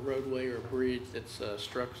roadway or a bridge that's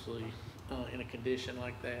structurally in a condition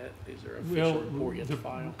like that? Is there an official report you have to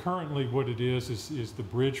file? Currently what it is the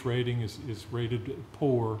bridge rating is rated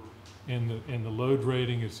poor, and the load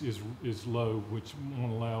rating is low, which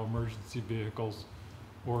won't allow emergency vehicles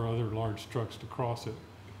or other large trucks to cross it.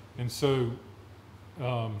 And so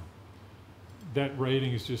that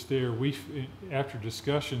rating is just there. After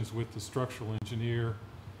discussions with the structural engineer,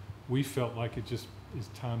 we felt like it just is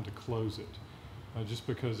time to close it, just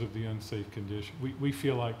because of the unsafe condition. We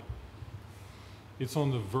feel like it's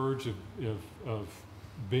on the verge of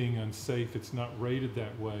being unsafe. It's not rated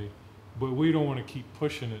that way, but we don't want to keep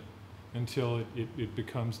pushing it until it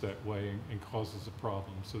becomes that way and causes a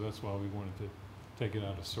problem. So that's why we wanted to take it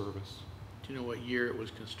out of service. Do you know what year it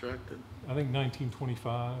was constructed? I think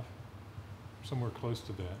 1925. Somewhere close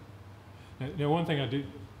to that. Now one thing I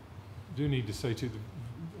do need to say too,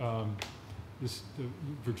 the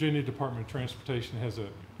Virginia Department of Transportation has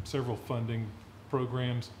several funding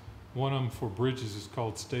programs. One of them for bridges is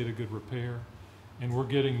called State of Good Repair, and we're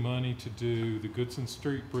getting money to do the Goodson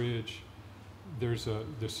Street Bridge. There's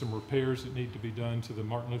some repairs that need to be done to the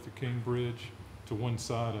Martin Luther King Bridge, to one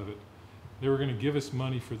side of it. They were going to give us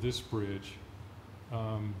money for this bridge,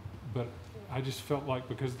 but I just felt like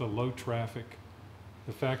because of the low traffic,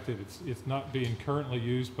 the fact that it's not being currently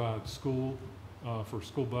used by school for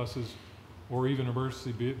school buses, or even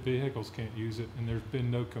emergency vehicles can't use it, and there's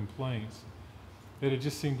been no complaints, that it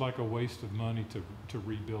just seemed like a waste of money to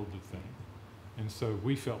rebuild the thing. And so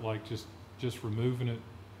we felt like just removing it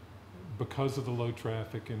because of the low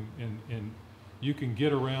traffic, and you can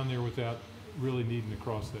get around there without really needing to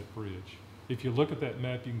cross that bridge. If you look at that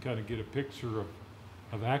map, you can kind of get a picture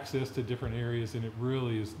of access to different areas, and it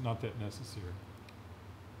really is not that necessary.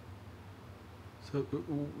 So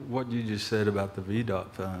what you just said about the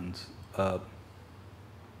VDOT funds,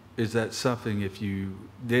 is that something, if you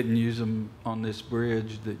didn't use them on this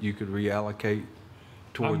bridge, that you could reallocate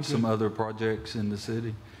towards some other projects in the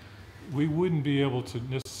city? We wouldn't be able to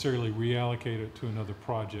necessarily reallocate it to another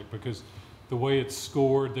project, because the way it's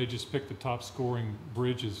scored, they just pick the top scoring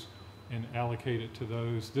bridges and allocate it to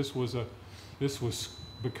those. This was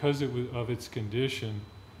because of its condition,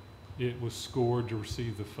 it was scored to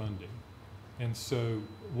receive the funding. And so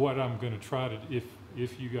what I'm going to try to,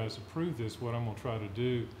 if you guys approve this, what I'm going to try to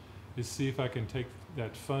do is see if I can take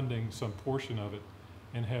that funding, some portion of it,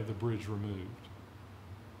 and have the bridge removed.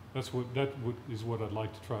 That is what I'd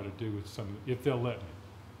like to try to do with some, if they'll let me.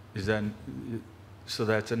 Is that, so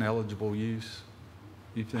that's an eligible use,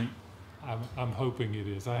 you think? I'm hoping it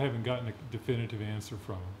is. I haven't gotten a definitive answer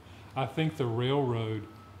from them. I think the railroad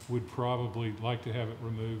would probably like to have it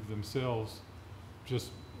removed themselves,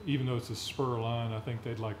 just even though it's a spur line. I think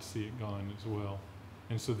they'd like to see it gone as well.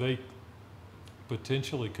 And so they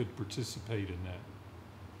potentially could participate in that,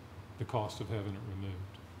 the cost of having it removed.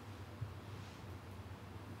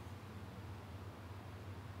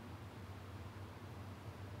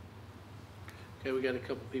 Okay, we got a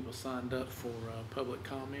couple people signed up for public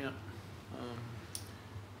comment.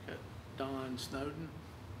 Got Don Snowden.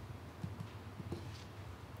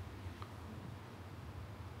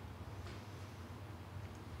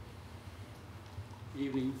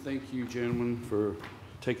 Evening. Thank you, gentlemen, for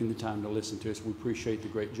taking the time to listen to us. We appreciate the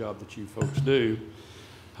great job that you folks do.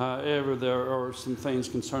 However, there are some things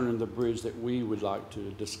concerning the bridge that we would like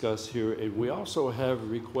to discuss here. And we also have a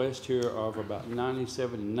request here of about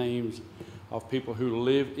 97 names of people who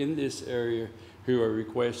live in this area who are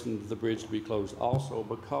requesting the bridge to be closed also,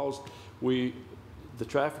 because the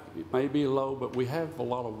traffic may be low, but we have a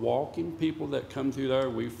lot of walking people that come through there.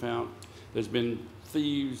 We found there's been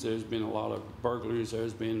thieves, there's been a lot of burglaries,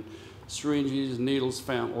 there's been syringes, needles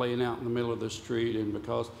found laying out in the middle of the street. And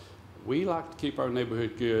because we like to keep our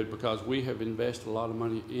neighborhood good, because we have invested a lot of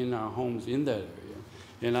money in our homes in that area.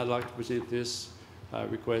 And I'd like to present this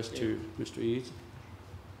request to Mr. Eads.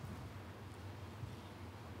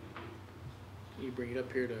 Can you bring it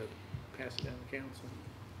up here to pass it down to council?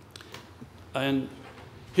 And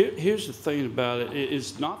here's the thing about it.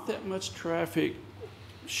 It's not that much traffic,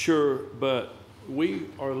 sure, but we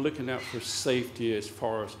are looking out for safety as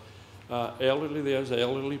far as elderly. There's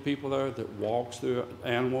elderly people there that walks through,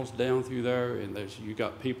 animals down through there, and you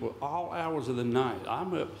got people all hours of the night.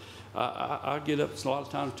 I'm up, I get up a lot of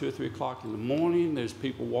times 2 or 3 o'clock in the morning. There's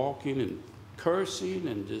people walking and cursing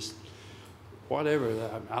and just whatever.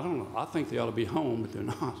 I don't know. I think they ought to be home, but they're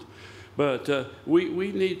not. But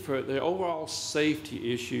we need, for the overall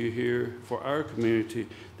safety issue here for our community,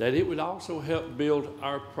 that it would also help build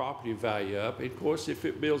our property value up. And of course, if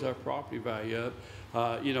it builds our property value up,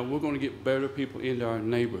 you know, we're going to get better people into our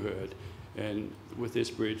neighborhood, and with this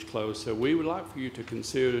bridge closed. So we would like for you to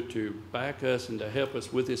consider to back us and to help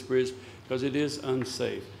us with this bridge, because it is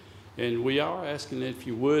unsafe. And we are asking if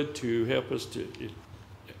you would to help us to,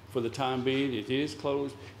 for the time being, it is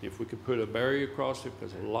closed. If we could put a barrier across it,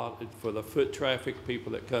 because a lot, for the foot traffic,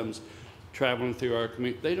 people that comes traveling through our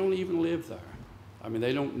community, they don't even live there. I mean,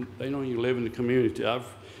 they don't even live in the community. I've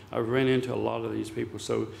ran into a lot of these people,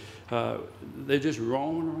 so they're just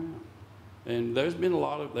roaming around. And there's been a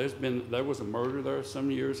lot of, there was a murder there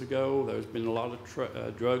some years ago. There's been a lot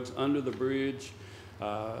of drugs under the bridge,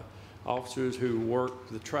 officers who work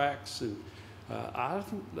the tracks, and I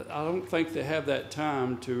don't think they have that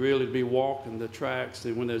time to really be walking the tracks,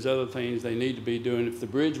 and when there's other things they need to be doing. If the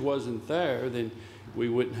bridge wasn't there, then we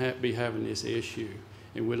wouldn't be having this issue.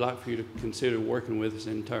 And we'd like for you to consider working with us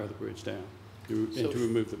and tear the bridge down and to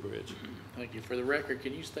remove the bridge. Thank you. For the record,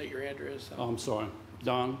 can you state your address? Oh, I'm sorry.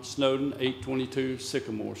 Don Snowden, 822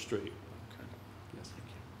 Sycamore Street. Okay. Yes.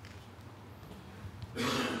 Thank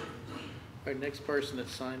you. Our next person that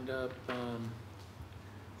signed up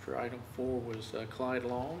for item 4 was Clyde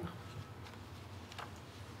Long.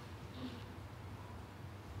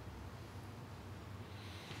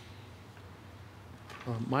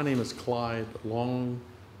 My name is Clyde Long.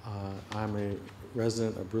 I'm a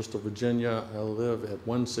resident of Bristol, Virginia. I live at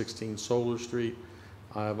 116 Solar Street.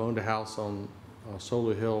 I've owned a house on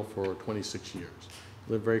Solar Hill for 26 years.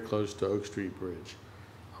 Live very close to Oak Street Bridge.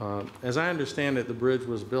 As I understand it, the bridge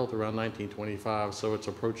was built around 1925, so it's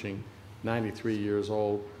approaching 93 years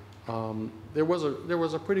old. There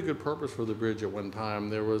was a pretty good purpose for the bridge at one time.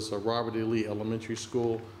 There was a Robert E. Lee Elementary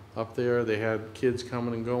School up there. They had kids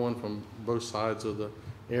coming and going from both sides of the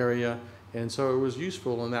area, and so it was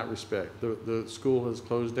useful in that respect. The school has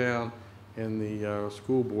closed down, and the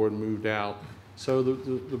school board moved out, so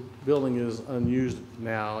the building is unused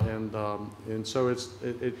now, and so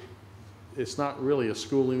it's not really a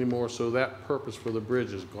school anymore. So that purpose for the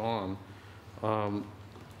bridge is gone.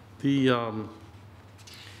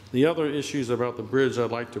 The other issues about the bridge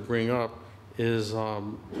I'd like to bring up is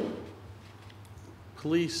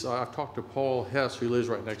police. I've talked to Paul Hess, who lives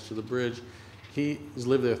right next to the bridge. He's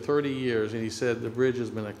lived there 30 years, and he said the bridge has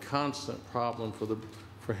been a constant problem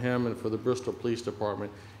for him and for the Bristol Police Department.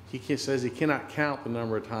 He says he cannot count the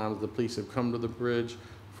number of times the police have come to the bridge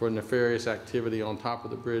for nefarious activity on top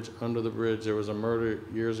of the bridge, under the bridge. There was a murder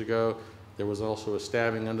years ago. There was also a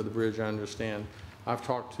stabbing under the bridge, I understand. I've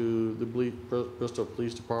talked to the Bristol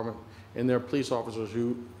Police Department, and there are police officers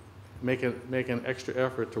who make an extra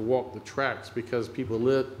effort to walk the tracks because people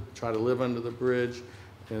try to live under the bridge,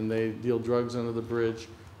 and they deal drugs under the bridge.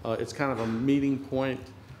 It's kind of a meeting point.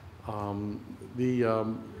 The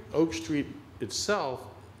Oak Street itself,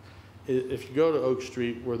 if you go to Oak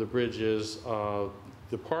Street where the bridge is,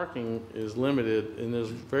 the parking is limited and there's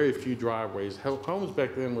very few driveways. Homes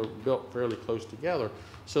back then were built fairly close together,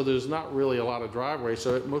 so there's not really a lot of driveways.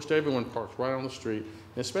 So most everyone parks right on the street,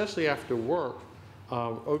 and especially after work.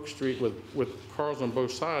 Oak Street with cars on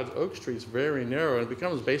both sides, Oak Street's very narrow and it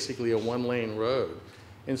becomes basically a one-lane road.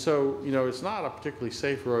 And so, you know, it's not a particularly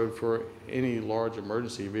safe road for any large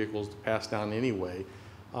emergency vehicles to pass down anyway.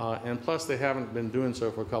 And plus, they haven't been doing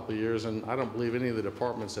so for a couple of years, and I don't believe any of the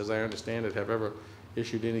departments, as I understand it, have ever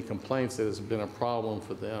issued any complaints that it's been a problem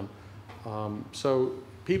for them. So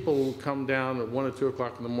people come down at 1 or 2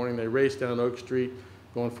 o'clock in the morning, they race down Oak Street,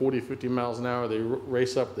 going 40, 50 miles an hour. They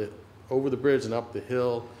race over the bridge and up the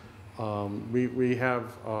hill. We have,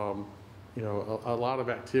 you know, a lot of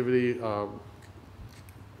activity,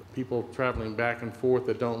 people traveling back and forth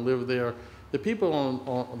that don't live there. The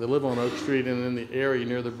people that live on Oak Street and in the area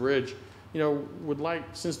near the bridge, you know, would like,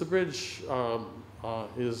 since the bridge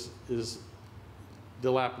is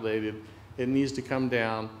dilapidated, it needs to come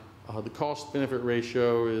down. The cost-benefit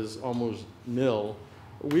ratio is almost nil.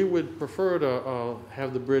 We would prefer to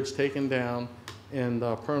have the bridge taken down and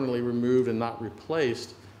permanently removed and not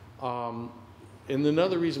replaced. And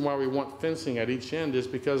another reason why we want fencing at each end is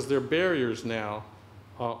because there are barriers now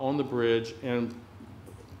on the bridge, and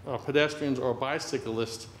pedestrians or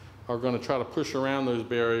bicyclists are going to try to push around those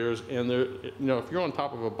barriers. And there, you know, if you're on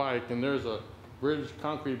top of a bike and there's a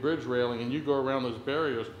concrete bridge railing, and you go around those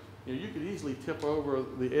barriers, you know, you could easily tip over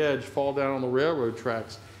the edge, fall down on the railroad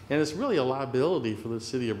tracks. And it's really a liability for the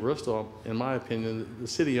city of Bristol, in my opinion. The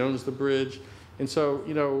city owns the bridge. And so,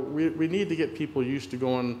 you know, we need to get people used to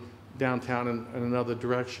going downtown in another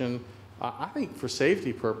direction. I think for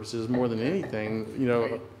safety purposes more than anything, you know.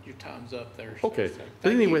 Okay, your time's up there. sir. Okay. So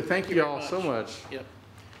But anyway, thank you very all so much. Yep.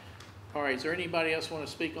 All right, is there anybody else want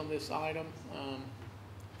to speak on this item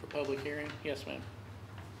for public hearing? Yes, ma'am.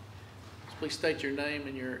 Please state your name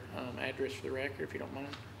and your address for the record, if you don't mind.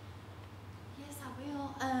 Yes, I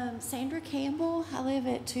will. Sandra Campbell. I live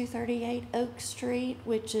at 238 Oak Street,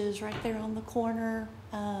 which is right there on the corner,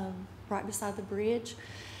 right beside the bridge.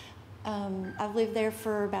 I've lived there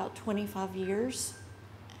for about 25 years,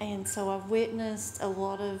 and so I've witnessed a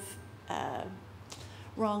lot of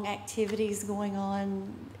wrong activities going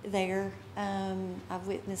on there. I've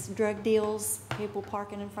witnessed drug deals, people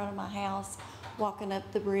parking in front of my house, walking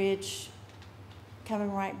up the bridge,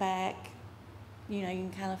 coming right back. You know, you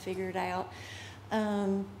can kind of figure it out.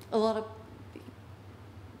 A lot of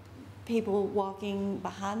people walking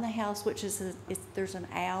behind the house, which is there's an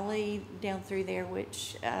alley down through there,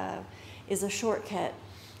 which is a shortcut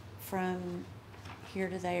from here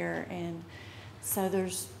to there, and so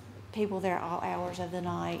there's people there all hours of the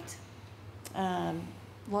night.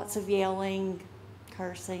 Lots of yelling,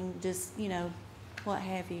 cursing, just, you know, what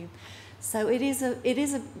have you. So it is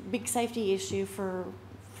a big safety issue for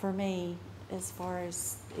me, as far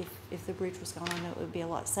as if the bridge was gone, I know it would be a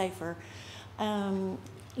lot safer.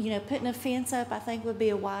 You know, putting a fence up, I think, would be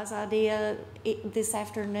a wise idea. This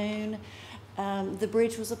afternoon, the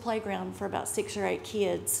bridge was a playground for about 6 or 8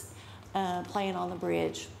 kids playing on the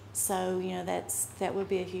bridge. So, you know, that would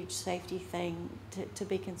be a huge safety thing to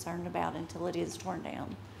be concerned about until it is torn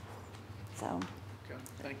down. So. Okay,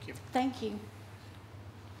 thank you. Thank you.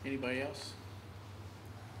 Anybody else?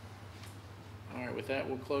 All right, with that,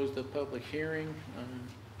 we'll close the public hearing.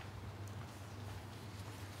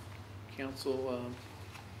 Council,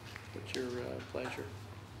 what's your pleasure?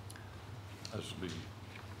 This will be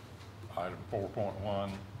item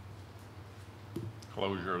 4.1,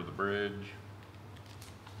 closure of the bridge.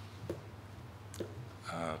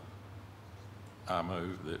 I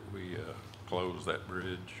move that we close that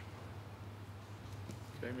bridge.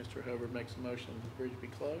 Okay, Mr. Hubbard makes a motion the bridge be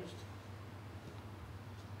closed.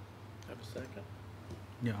 Have a second?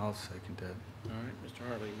 Yeah, I'll second that. All right, Mr.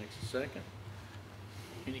 Hartley makes a second.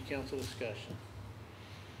 Any council discussion?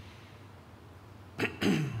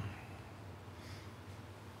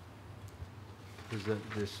 Is that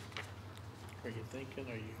just, Are you thinking,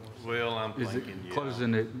 or you want to? Well, I'm is it thinking, yeah.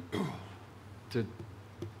 closing it to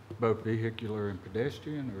both vehicular and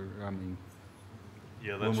pedestrian, or, I mean,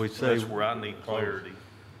 Yeah, when we that's say- where I need clarity.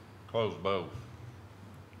 Close both.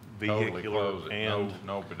 Totally Vehicular close it. and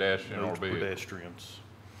No pedestrian no or vehicle. pedestrians.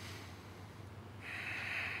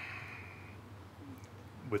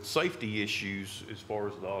 With safety issues, as far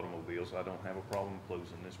as the automobiles, I don't have a problem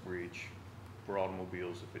closing this bridge for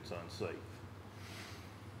automobiles if it's unsafe.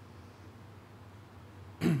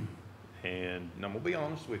 And I'm gonna be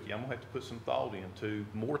honest with you, I'm gonna have to put some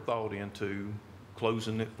more thought into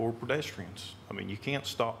closing it for pedestrians. I mean, you can't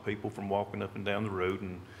stop people from walking up and down the road,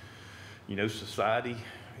 and, you know, society,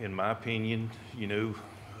 in my opinion, you know,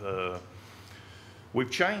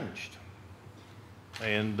 we've changed.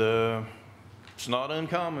 And it's not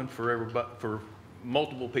uncommon for everybody, for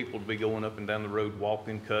multiple people to be going up and down the road,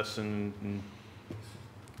 walking, cussing, and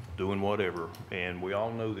doing whatever. And we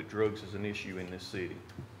all know that drugs is an issue in this city.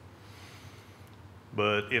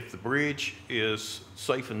 But if the bridge is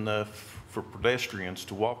safe enough for pedestrians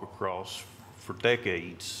to walk across for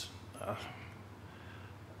decades,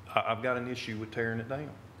 I've got an issue with tearing it down.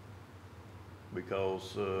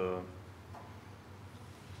 Because, you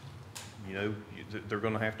know, they're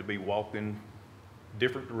gonna have to be walking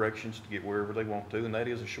different directions to get wherever they want to, and that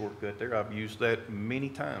is a shortcut there. I've used that many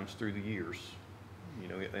times through the years, you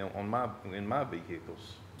know, in my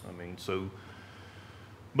vehicles. I mean, so,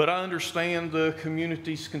 but I understand the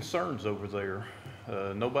community's concerns over there.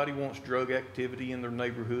 Nobody wants drug activity in their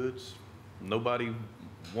neighborhoods. Nobody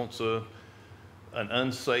wants an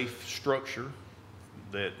unsafe structure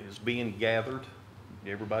that is being gathered.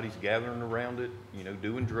 Everybody's gathering around it, you know,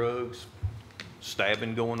 doing drugs,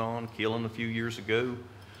 stabbing going on, killing a few years ago.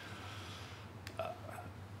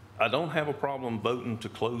 I don't have a problem voting to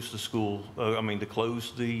close the school, to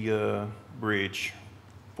close the bridge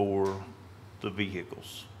for the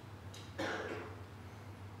vehicles.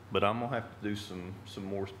 But I'm gonna have to do some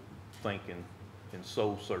more thinking and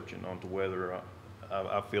soul searching onto whether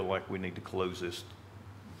I feel like we need to close this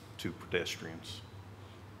to pedestrians.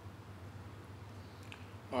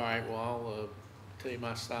 All right, well, I'll tell you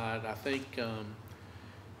my side. I think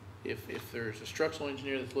if there's a structural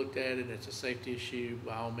engineer that's looked at it and it's a safety issue,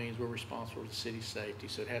 by all means, we're responsible for the city's safety.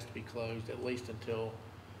 So it has to be closed at least until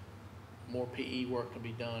more PE work can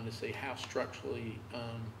be done to see how structurally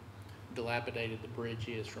dilapidated the bridge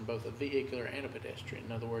is from both a vehicular and a pedestrian.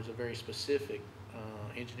 In other words, a very specific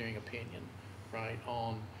engineering opinion, right,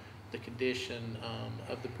 on the condition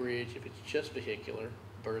of the bridge if it's just vehicular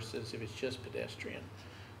versus if it's just pedestrian.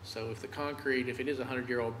 So if the concrete, if it is a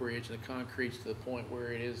 100-year-old bridge and the concrete's to the point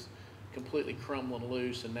where it is completely crumbling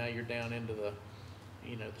loose and now you're down into the,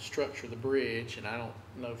 you know, the structure of the bridge, and I don't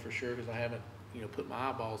know for sure because I haven't, you know, put my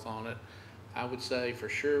eyeballs on it, I would say for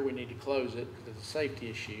sure we need to close it because it's a safety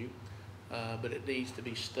issue, but it needs to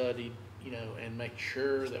be studied, you know, and make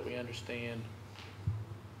sure that we understand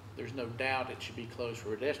there's no doubt it should be closed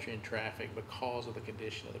for pedestrian traffic because of the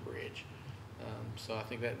condition of the bridge. So I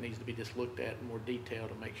think that needs to be just looked at in more detail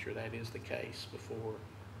to make sure that is the case before,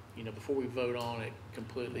 you know, before we vote on it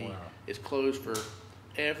completely. Wow. It's closed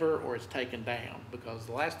forever or it's taken down, because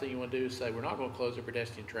the last thing you want to do is say we're not going to close the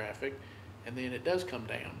pedestrian traffic, and then it does come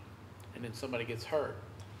down, and then somebody gets hurt.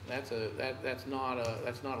 That's not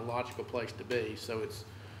a logical place to be. So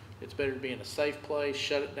it's better to be in a safe place,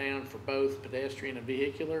 shut it down for both pedestrian and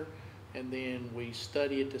vehicular, and then we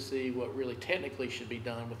study it to see what really technically should be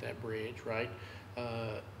done with that bridge, right?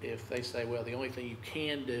 If they say, well, the only thing you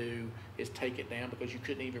can do is take it down because you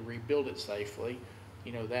couldn't even rebuild it safely,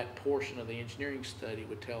 you know, that portion of the engineering study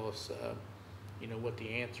would tell us, you know, what the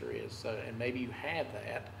answer is. So, and maybe you have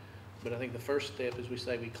that, but I think the first step is we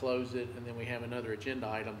say we close it, and then we have another agenda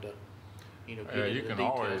item to, you know, get into the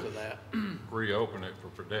details of that. Reopen it for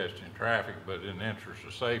pedestrian traffic, but in the interest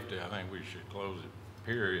of safety, I think we should close it,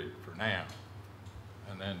 period, for now,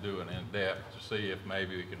 and then do an in-depth to see if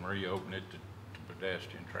maybe we can reopen it to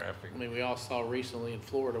pedestrian traffic. I mean, we all saw recently in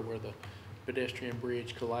Florida where the pedestrian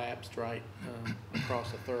bridge collapsed, right,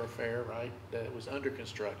 across a thoroughfare, right, that was under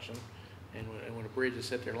construction, and when a bridge is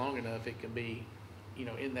set there long enough, it can be, you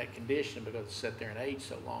know, in that condition because it's set there and aged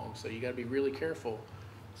so long. So you got to be really careful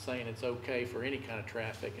saying it's okay for any kind of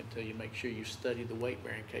traffic until you make sure you study the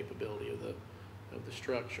weight-bearing capability of the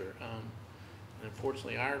structure. And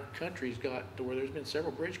unfortunately, our country's got to where there's been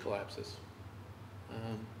several bridge collapses.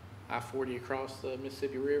 I-40 across the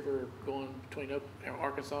Mississippi River going between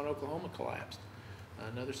Arkansas and Oklahoma collapsed.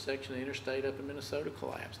 Another section of the interstate up in Minnesota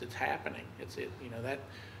collapsed. It's happening. You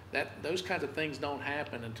know, those kinds of things don't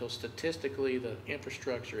happen until statistically the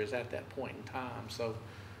infrastructure is at that point in time. So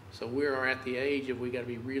we are at the age of we got to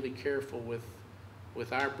be really careful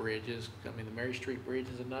with our bridges. I mean, the Mary Street Bridge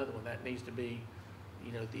is another one that needs to be,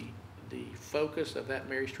 you know, the focus of that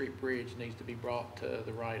Mary Street Bridge needs to be brought to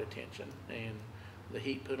the right attention, and the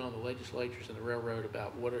heat put on the legislatures and the railroad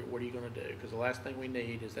about what are you going to do? Because the last thing we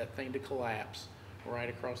need is that thing to collapse right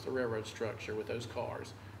across the railroad structure with those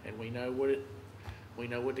cars, and we know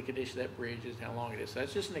what the condition of that bridge is, how long it is. So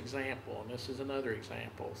that's just an example, and this is another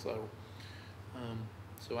example. So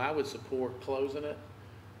I would support closing it,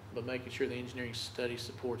 but making sure the engineering study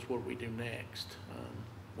supports what we do next,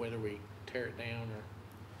 whether we tear it down or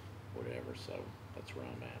whatever. So that's where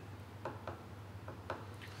I'm at.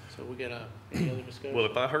 So we got any other discussion? Well,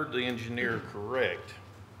 if I heard the engineer correct,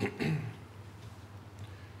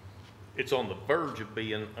 it's on the verge of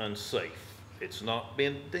being unsafe. It's not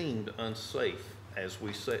been deemed unsafe as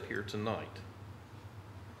we sit here tonight.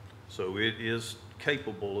 So it is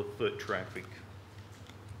capable of foot traffic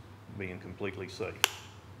being completely safe.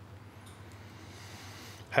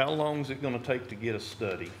 How long is it going to take to get a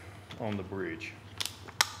study on the bridge?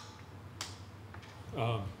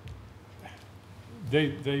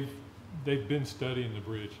 They've been studying the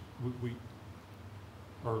bridge. We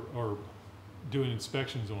are doing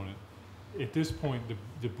inspections on it. At this point,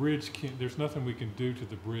 the bridge can't, there's nothing we can do to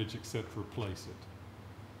the bridge except replace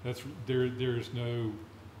it. There's no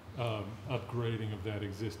upgrading of that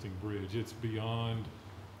existing bridge. It's beyond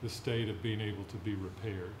the state of being able to be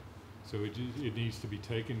repaired. So it needs to be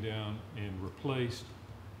taken down and replaced,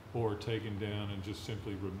 or taken down and just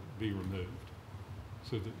simply be removed.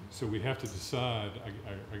 So we have to decide,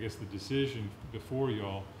 I guess the decision before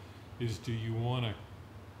y'all is, do you want to,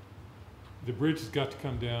 the bridge has got to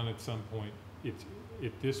come down at some point. At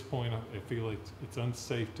this point, I feel like it's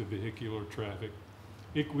unsafe to vehicular traffic.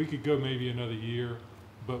 We could go maybe another year,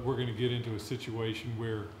 but we're going to get into a situation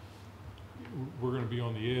where we're going to be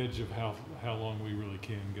on the edge of how long we really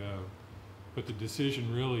can go. But the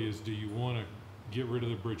decision really is, do you want to get rid of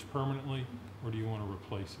the bridge permanently, or do you want to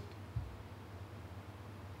replace it?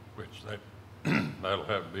 Which that'll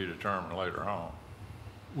have to be determined later on.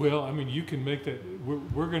 Well, I mean, you can make that,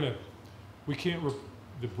 the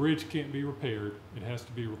bridge can't be repaired, it has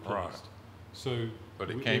to be replaced. Right. So.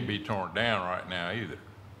 But it can't be torn down right now either.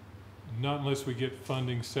 Not unless we get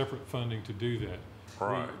funding, separate funding to do that.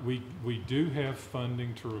 Right. We do have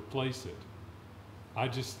funding to replace it. I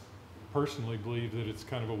just personally believe that it's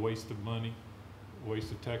kind of a waste of money,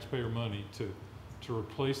 waste of taxpayer money to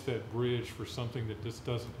replace that bridge for something that just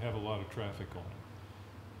doesn't have a lot of traffic on it.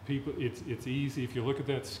 People, it's easy, if you look at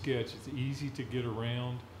that sketch, it's easy to get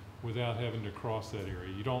around without having to cross that area.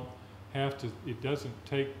 You don't have to, it doesn't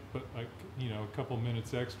take but a couple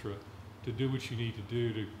minutes extra to do what you need to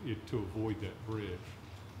do to avoid that bridge.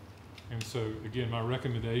 And so again, my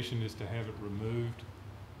recommendation is to have it removed.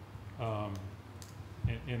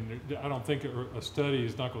 And I don't think a study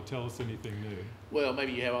is not going to tell us anything new. Well,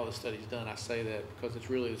 maybe you have all the studies done. I say that because it's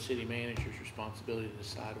really the city manager's responsibility to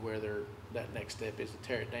decide whether that next step is to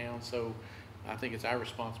tear it down. So I think it's our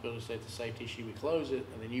responsibility to say it's a safety issue, we close it,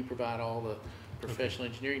 and then you provide all the professional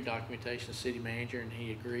engineering documentation to the city manager, and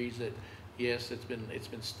he agrees that yes, it's been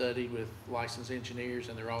studied with licensed engineers,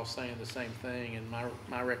 and they're all saying the same thing. And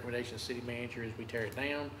my recommendation to the city manager is we tear it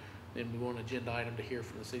down. Then we want an agenda item to hear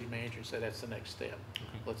from the city manager and say that's the next step. Okay.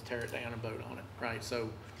 Let's tear it down and vote on it, right? So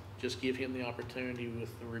just give him the opportunity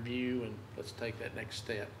with the review, and let's take that next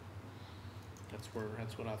step. That's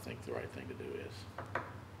what I think the right thing to do is.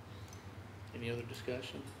 Any other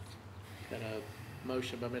discussion? Got a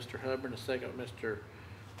motion by Mr. Hubbard and a second by Mr.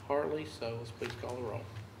 Hartley, so let's please call the roll.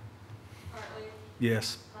 Hartley?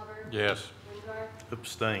 Yes. Hubbard? Yes. Wingard?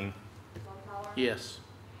 Abstain. Longfellow? Yes.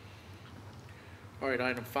 All right,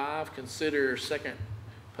 item 5, consider second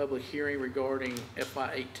public hearing regarding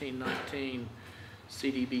FY 18-19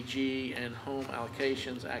 CDBG and home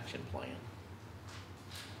allocations action plan.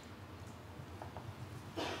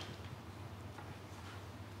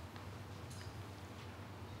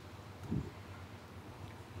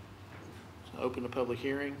 So open the public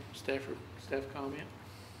hearing. Staff comment?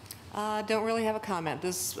 Don't really have a comment.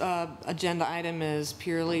 This agenda item is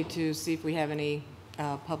purely to see if we have any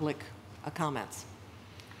public comments.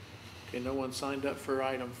 Okay, no one signed up for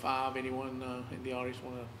item 5. Anyone in the audience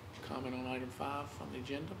want to comment on item 5 on the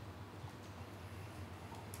agenda?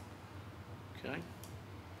 Okay.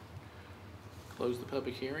 Close the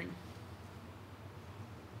public hearing.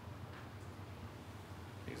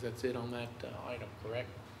 I think that's it on that item, correct?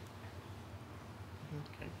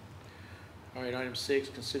 Okay. All right, item 6,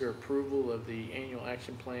 consider approval of the annual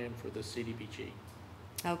action plan for the CDBG.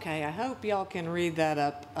 Okay, I hope y'all can read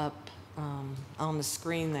that up on the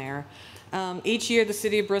screen there. Each year, the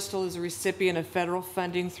City of Bristol is a recipient of federal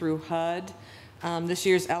funding through HUD. This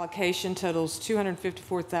year's allocation totals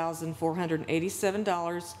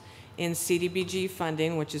 $254,487 in CDBG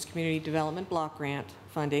funding, which is Community Development Block Grant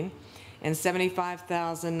funding, and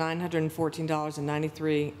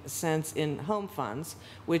 $75,914.93 in home funds,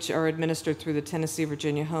 which are administered through the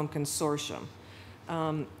Tennessee-Virginia Home Consortium.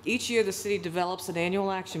 Each year, the city develops an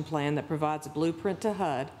annual action plan that provides a blueprint to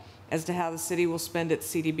HUD as to how the city will spend its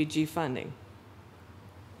CDBG funding.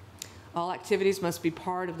 All activities must be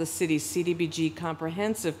part of the city's CDBG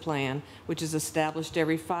comprehensive plan, which is established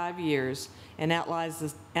every 5 years and outlines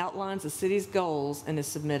the city's goals and is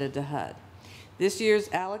submitted to HUD. This year's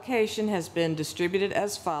allocation has been distributed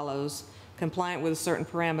as follows, compliant with certain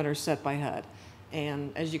parameters set by HUD.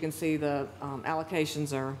 And as you can see, the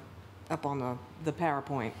allocations are up on the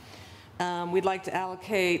PowerPoint. We'd like to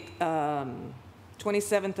allocate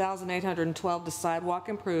 $27,812 to sidewalk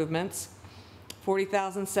improvements,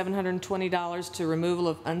 $40,720 to removal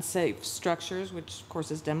of unsafe structures, which of course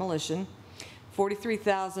is demolition,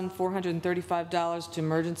 $43,435 to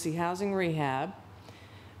emergency housing rehab,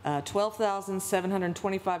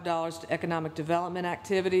 $12,725 to economic development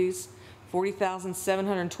activities,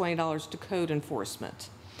 $40,720 to code enforcement.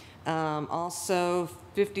 Also,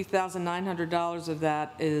 $50,900 of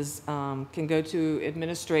that is can go to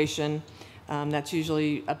administration. That's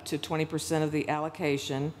usually up to 20% of the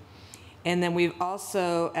allocation. And then we've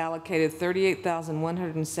also allocated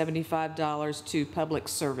 $38,175 to public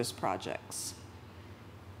service projects.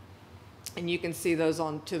 And you can see those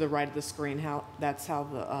on to the right of the screen, that's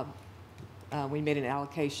how we made an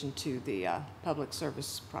allocation to the public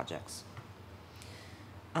service projects.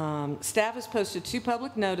 Staff has posted 2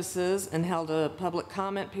 public notices and held a public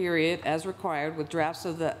comment period as required with drafts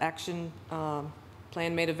of the action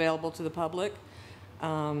plan made available to the public.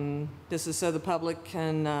 This is so the public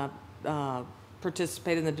can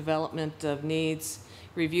participate in the development of needs,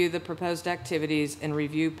 review the proposed activities, and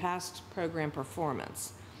review past program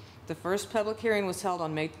performance. The first public hearing was held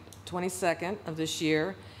on May 22nd of this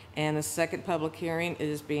year, and the second public hearing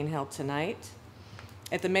is being held tonight.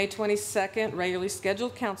 At the May 22nd regularly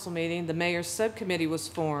scheduled council meeting, the mayor's subcommittee was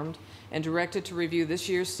formed and directed to review this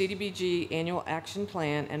year's CDBG annual action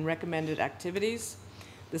plan and recommended activities.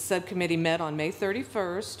 The subcommittee met on May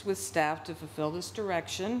 31st with staff to fulfill this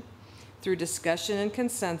direction. Through discussion and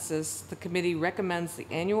consensus, the committee recommends the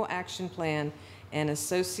annual action plan and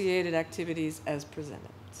associated activities as presented.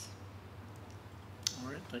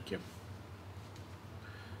 All right, thank you.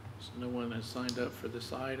 So no one has signed up for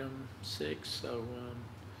this item 6, so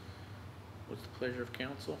what's the pleasure of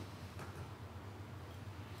council?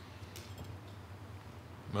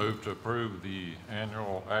 Move to approve the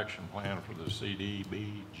annual action plan for the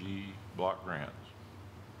CDBG block grants.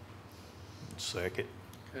 Second.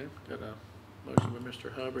 Okay, got a motion by Mr.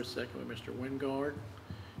 Hubbard, second by Mr. Wingard.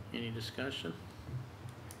 Any discussion?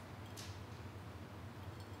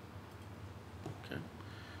 Okay,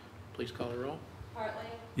 please call the roll. Hartley?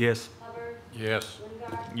 Yes. Hubbard? Yes.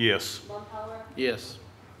 Wingard? Yes. Mumpower? Yes.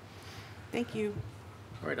 Thank you.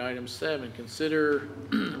 All right, item 7, consider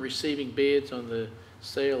receiving bids on the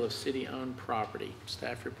sale of city-owned property.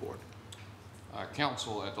 Staff report.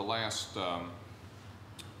 Council, at the last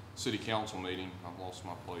city council meeting, I've lost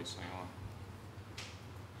my place, hang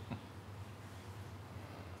on.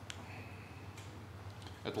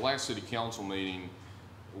 At the last city council meeting,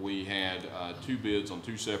 we had 2 bids on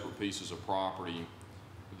 2 separate pieces of property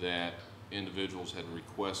that individuals had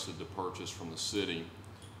requested to purchase from the city.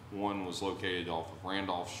 One was located off of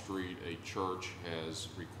Randolph Street. A church has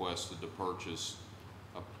requested to purchase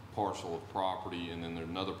a parcel of property, and then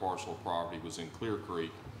another parcel of property was in Clear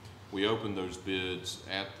Creek. We opened those bids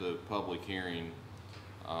at the public hearing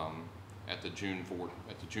at the June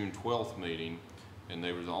 12th meeting, and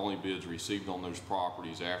they were the only bids received on those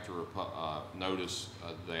properties after a notice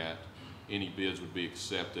that any bids would be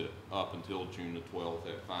accepted up until June the 12th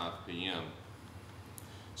at 5 p.m.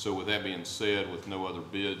 So with that being said, with no other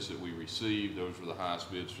bids that we received, those were the highest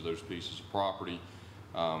bids for those pieces of property.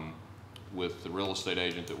 With the real estate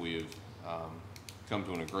agent that we have come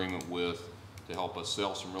to an agreement with to help us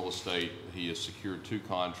sell some real estate, he has secured 2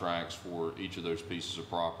 contracts for each of those pieces of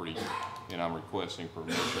property, and I'm requesting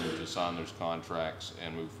permission to sign those contracts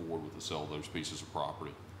and move forward with the sale of those pieces of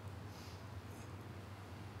property.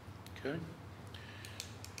 Okay.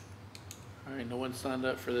 All right, no one signed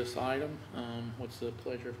up for this item. What's the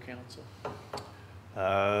pleasure of council?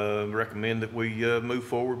 Recommend that we move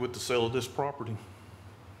forward with the sale of this property.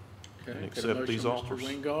 Okay, And got a accept these motion, offers.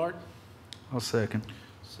 Mr. Wingard, I'll second.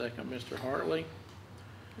 second, Mr. Hartley.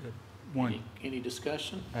 Any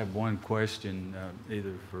discussion? I have one question,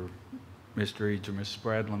 either for Mr. Eads or Ms.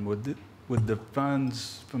 Spradlin. Would the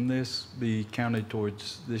funds from this be counted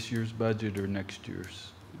towards this year's budget or next year's?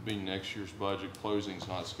 It'd be next year's budget. Closing's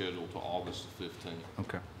not scheduled till August the 15th.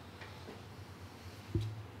 Okay.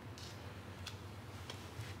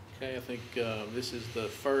 Okay, I think this is the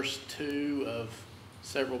first 2 of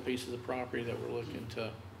several pieces of property that we're looking to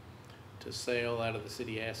sell out of the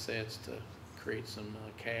city assets to create some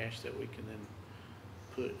cash that we can then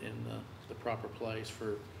put in the proper place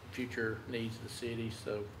for future needs of the city.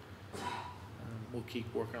 So we'll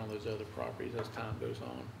keep working on those other properties as time goes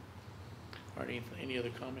on. All right, any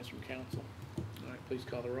other comments from council? All right, please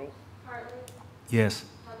call the roll. Hartley? Yes.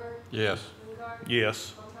 Hubbard? Yes. Wingard?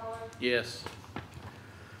 Yes. Mumpower? Yes.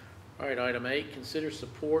 All right, item 8, consider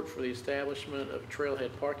support for the establishment of a trailhead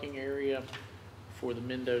parking area for the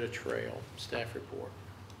Mendota Trail. Staff report.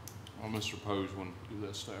 Mr. Pose want to do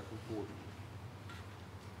that staff report.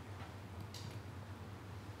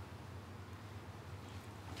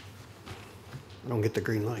 I don't get the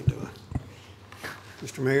green light, do I?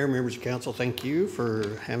 Mr. Mayor, members of council, thank you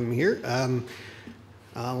for having me here.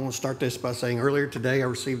 I want to start this by saying earlier today I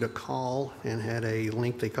received a call and had a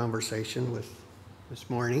lengthy conversation with Ms.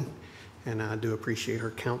 Marnie, and I do appreciate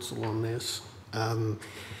her counsel on this.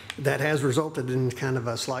 That has resulted in kind of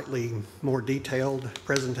a slightly more detailed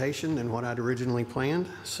presentation than what I'd originally planned,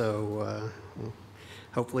 so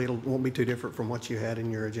hopefully it won't be too different from what you had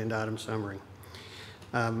in your agenda item summary.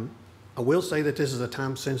 I will say that this is a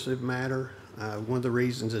time-sensitive matter. One of the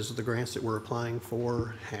reasons is the grants that we're applying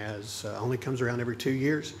for has only comes around every 2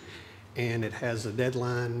 years, and it has a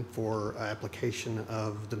deadline for application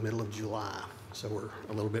of the middle of July. So we're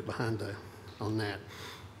a little bit behind on that.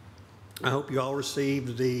 I hope you all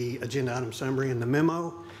received the agenda item summary and the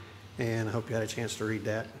memo, and I hope you had a chance to read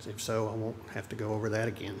that. If so, I won't have to go over that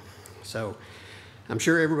again. So I'm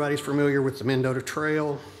sure everybody's familiar with the Mendota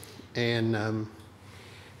Trail, and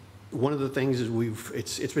one of the things is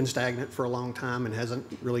it's been stagnant for a long time and hasn't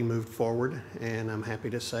really moved forward, and I'm happy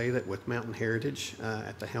to say that with Mountain Heritage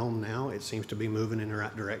at the helm now, it seems to be moving in the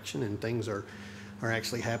right direction, and things are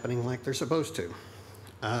actually happening like they're supposed to.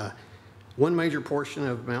 One major portion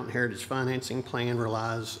of Mountain Heritage financing plan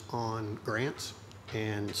relies on grants,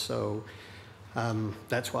 and so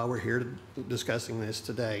that's why we're here discussing this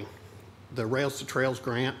today. The Rails to Trails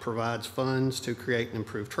grant provides funds to create and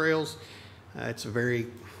improve trails. It's a very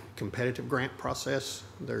competitive grant process.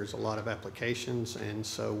 There's a lot of applications, and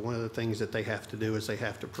so one of the things that they have to do is they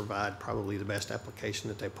have to provide probably the best application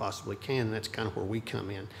that they possibly can, and that's kind of where we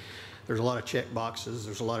come in. There's a lot of check boxes,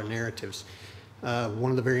 there's a lot of narratives. One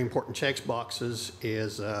of the very important check boxes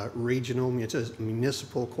is regional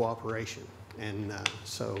municipal cooperation, and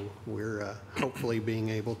so we're hopefully being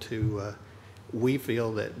able to, we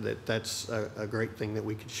feel that that's a great thing that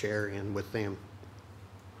we could share in with them.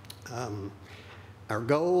 Our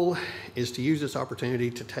goal is to use this opportunity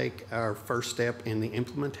to take our first step in the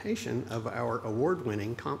implementation of our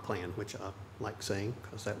award-winning comp plan, which I like saying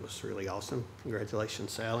because that was really awesome.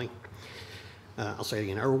 Congratulations, Sally. I'll say it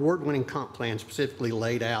again. Our award-winning comp plan specifically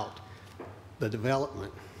laid out the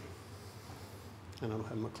development. I don't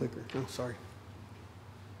have my clicker. No, sorry.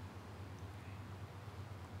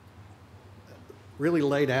 Really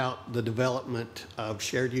laid out the development of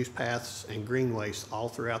shared use paths and greenways all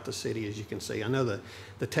throughout the city, as you can see. I know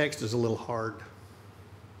the text is a little hard.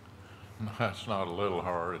 No, it's not a little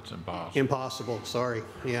hard, it's impossible. Impossible, sorry,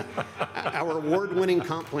 yeah. Our award-winning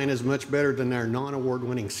comp plan is much better than our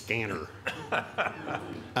non-award-winning scanner.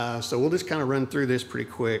 So we'll just kind of run through this pretty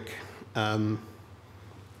quick. One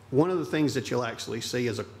of the things that you'll actually see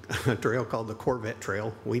is a trail called the Corvette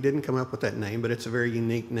Trail. We didn't come up with that name, but it's a very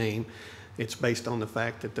unique name. It's based on the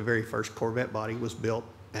fact that the very first Corvette body was built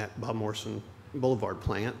at Bob Morrison Boulevard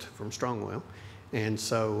plant from Strongwell. And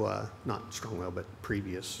so, not Strongwell, but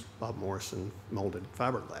previous Bob Morrison molded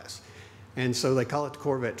fiberglass. And so they call it the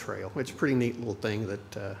Corvette Trail. It's a pretty neat little thing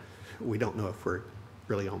that we don't know if we're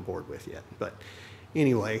really on board with yet. But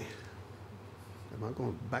anyway, am I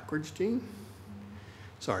going backwards, Gene?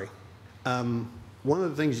 Sorry. One of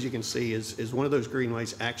the things you can see is one of those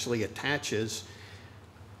greenways actually attaches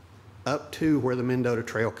up to where the Mendota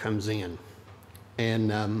Trail comes in.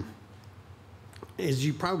 And as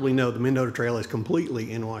you probably know, the Mendota Trail is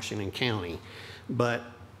completely in Washington County, but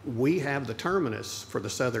we have the terminus for the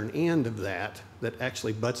southern end of that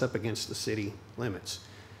actually butts up against the city limits.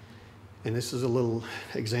 And this is a little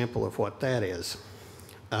example of what that is.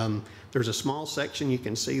 There's a small section you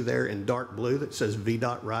can see there in dark blue that says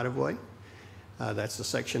VDOT right-of-way. That's the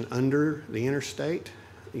section under the interstate.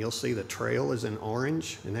 You'll see the trail is in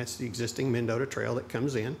orange, and that's the existing Mendota Trail that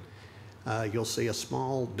comes in. You'll see a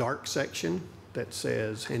small dark section that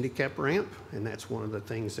says handicap ramp, and that's one of the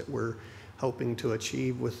things that we're hoping to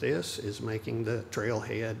achieve with this is making the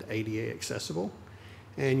trailhead ADA accessible.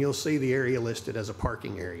 And you'll see the area listed as a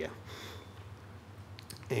parking area.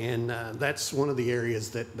 And that's one of the areas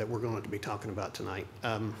that we're going to be talking about tonight.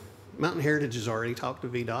 Mountain Heritage has already talked to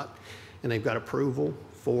VDOT, and they've got approval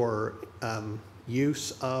for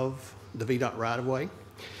use of the VDOT right-of-way.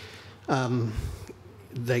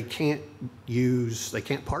 They can't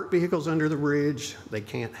park vehicles under the bridge. They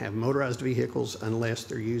can't have motorized vehicles unless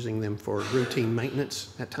they're using them for routine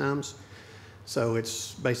maintenance at times. So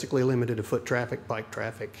it's basically limited to foot traffic, bike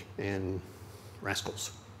traffic, and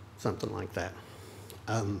rascals, something like that.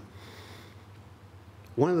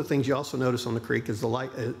 One of the things you also notice on the creek is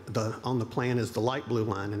on the plan is the light blue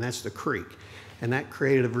line, and that's the creek. And that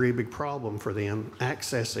created a very big problem for them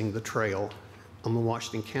accessing the trail on the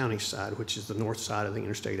Washington County side, which is the north side of the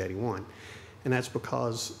Interstate 81. And that's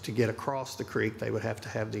because to get across the creek, they would have to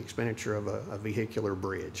have the expenditure of a vehicular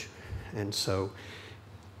bridge. And so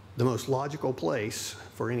the most logical place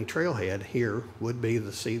for any trailhead here would be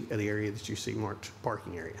the area that you see marked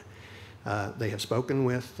parking area. They have spoken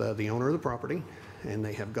with the owner of the property, and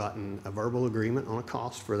they have gotten a verbal agreement on a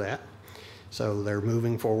cost for that. So they're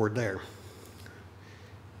moving forward there.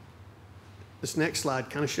 This next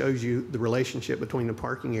slide kind of shows you the relationship between the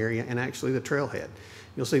parking area and actually the trailhead.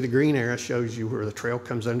 You'll see the green area shows you where the trail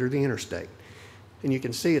comes under the interstate. And you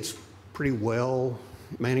can see it's pretty well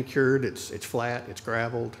manicured, it's flat, it's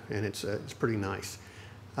graveled, and it's pretty nice.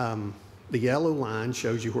 The yellow line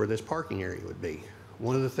shows you where this parking area would be.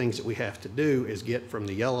 One of the things that we have to do is get from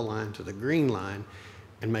the yellow line to the green line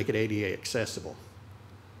and make it ADA accessible.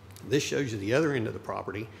 This shows you the other end of the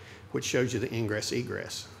property, which shows you the ingress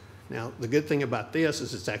egress. Now, the good thing about this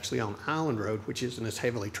is it's actually on Island Road, which isn't as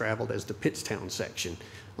heavily traveled as the Pittstown section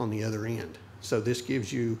on the other end. So this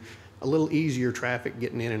gives you a little easier traffic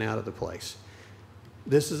getting in and out of the place.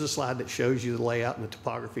 This is a slide that shows you the layout and the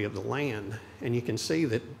topography of the land, and you can see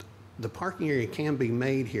that the parking area can be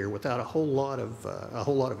made here without a whole lot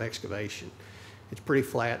of excavation. It's pretty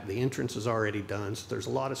flat. The entrance is already done, so there's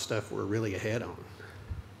a lot of stuff we're really ahead on.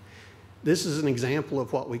 This is an example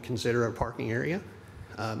of what we consider a parking area.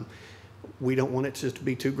 We don't want it just to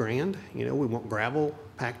be too grand. You know, we want gravel,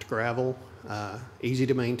 packed gravel, easy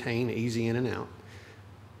to maintain, easy in and out.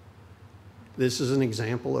 This is an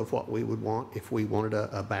example of what we would want if we wanted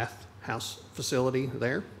a bathhouse facility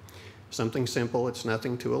there. Something simple, it's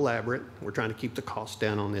nothing too elaborate. We're trying to keep the cost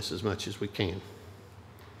down on this as much as we can.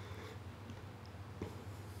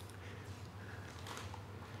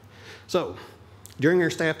 So, during our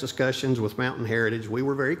staff discussions with Mountain Heritage, we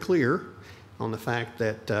were very clear on the fact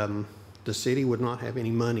that the city would not have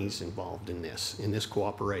any monies involved in this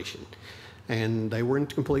cooperation. And they were in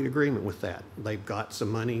complete agreement with that. They've got some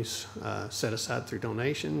monies set aside through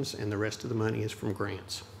donations, and the rest of the money is from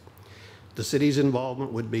grants. The city's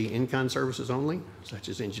involvement would be in-kind services only, such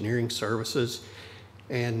as engineering services,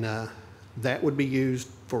 and that would be used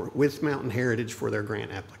with Mountain Heritage for their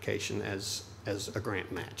grant application as a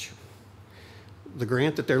grant match. The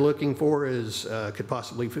grant that they're looking for could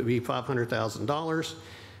possibly be $500,000.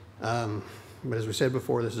 But as we said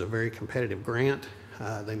before, this is a very competitive grant.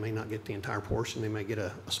 They may not get the entire portion. They may get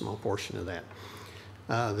a small portion of that.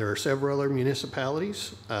 There are several other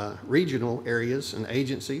municipalities, regional areas, and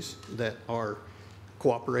agencies that are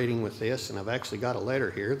cooperating with this. And I've actually got a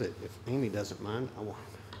letter here that, if Amy doesn't mind, I will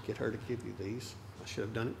get her to give you these. I should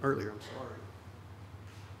have done it earlier. I'm sorry.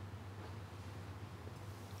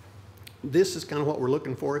 This is kind of what we're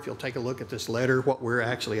looking for. If you'll take a look at this letter, what we're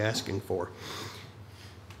actually asking for.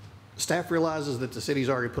 Staff realizes that the city's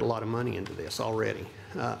already put a lot of money into this already.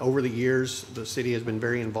 Over the years, the city has been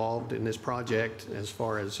very involved in this project as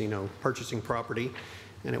far as, purchasing property.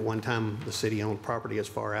 And at one time, the city owned property as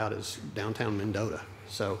far out as downtown Mendota.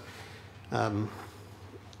 So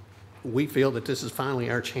we feel that this is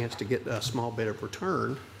finally our chance to get a small bit of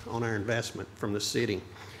return on our investment from the city.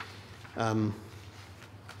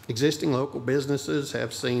 Existing local businesses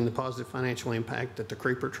have seen the positive financial impact that the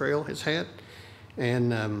Creeper Trail has had,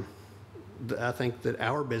 and I think that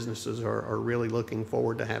our businesses are really looking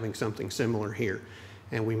forward to having something similar here,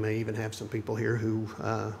 and we may even have some people here who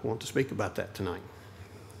want to speak about that tonight.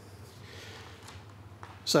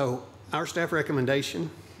 So our staff recommendation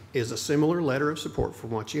is a similar letter of support from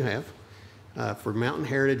what you have for Mountain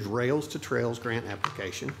Heritage Rails to Trails grant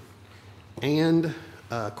application, and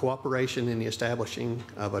cooperation in the establishing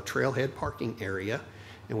of a trailhead parking area,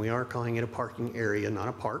 and we are calling it a parking area, not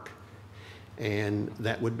a park, and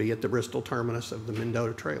that would be at the Bristol terminus of the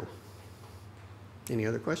Mendota Trail. Any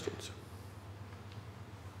other questions?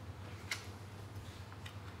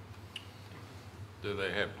 Do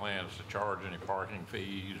they have plans to charge any parking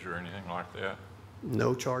fees or anything like that?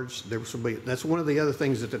 No charge. That's one of the other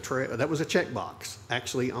things that that was a checkbox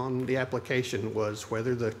actually on the application, was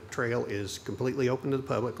whether the trail is completely open to the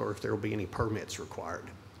public or if there will be any permits required.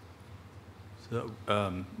 So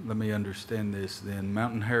let me understand this then.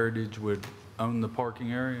 Mountain Heritage would own the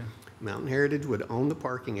parking area? Mountain Heritage would own the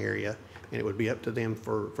parking area, and it would be up to them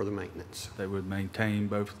for the maintenance. They would maintain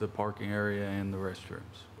both the parking area and the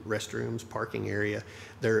restrooms, parking area.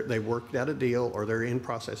 They worked out a deal, or they're in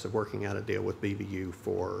process of working out a deal with BVU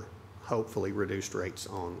for hopefully reduced rates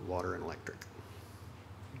on water and electric.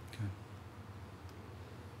 Okay.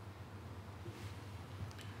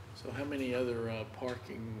 So how many other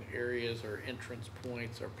parking areas or entrance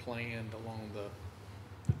points are planned along the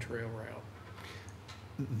trail route?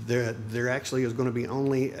 There actually is going to be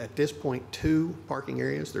only, at this point, 2 parking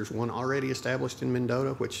areas. There's one already established in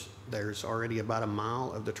Mendota, which there's already about a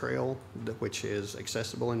mile of the trail, which is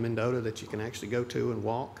accessible in Mendota that you can actually go to and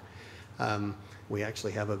walk. We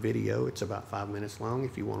actually have a video. It's about 5 minutes long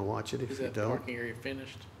if you want to watch it. If you don't. Is that parking area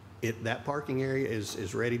finished? That parking area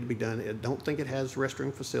is ready to be done. I don't think it has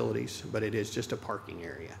restroom facilities, but it is just a parking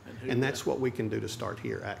area. And that's what we can do to start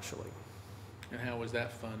here, actually. And how was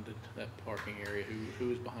that funded, that parking area? Who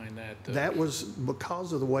was behind that? That was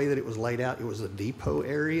because of the way that it was laid out. It was a depot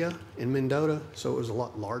area in Mendota, so it was a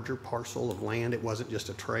lot larger parcel of land. It wasn't just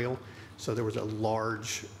a trail. So there was a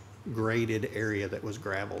large graded area that was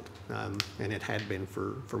gravelled, and it had been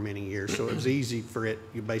for many years. So it was easy for it.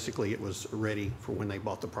 Basically, it was ready for when they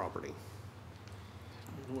bought the property.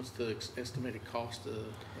 What's the estimated cost of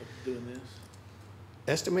doing this?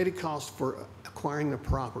 Estimated cost for acquiring the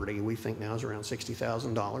property, we think now is around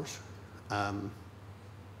 $60,000.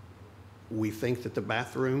 We think that the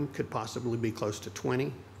bathroom could possibly be close to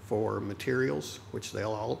 20 for materials, which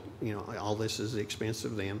they'll all this is the expense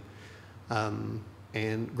of them.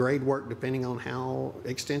 And grade work, depending on how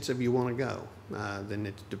extensive you want to go. Then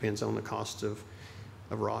it depends on the cost of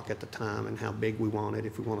rock at the time and how big we want it,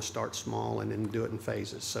 if we want to start small and then do it in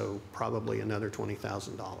phases. So probably another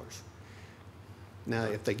 $20,000. Now,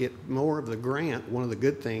 if they get more of the grant, one of the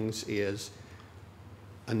good things is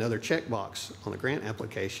another checkbox on the grant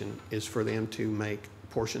application is for them to make a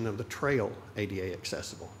portion of the trail ADA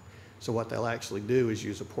accessible. So what they'll actually do is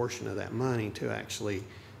use a portion of that money to actually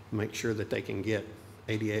make sure that they can get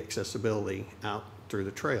ADA accessibility out through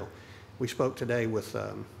the trail. We spoke today with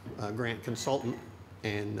a grant consultant,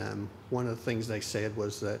 and one of the things they said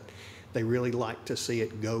was that they really like to see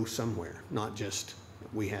it go somewhere, not just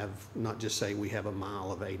say we have a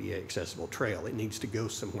mile of ADA accessible trail. It needs to go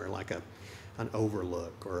somewhere like an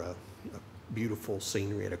overlook or a beautiful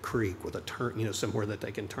scenery at a creek with a turn, somewhere that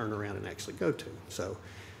they can turn around and actually go to. So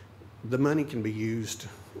the money can be used.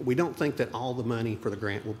 We don't think that all the money for the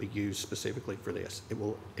grant will be used specifically for this. It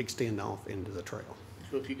will extend off into the trail.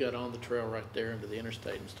 So if you got on the trail right there into the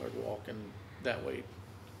interstate and started walking that way,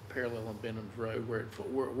 parallel on Benham's Road,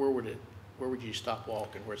 where would you stop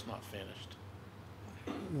walking where it's not finished?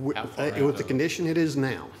 With the condition it is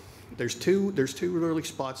now, there's two really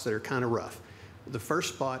spots that are kind of rough. The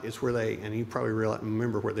first spot is where and you probably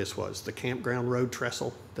remember where this was, the campground road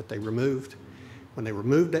trestle that they removed. When they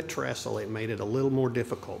removed that trestle, it made it a little more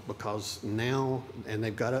difficult because now, and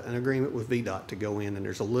they've got an agreement with VDOT to go in, and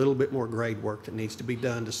there's a little bit more grade work that needs to be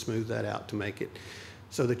done to smooth that out to make it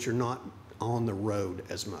so that you're not on the road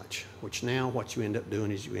as much, which now what you end up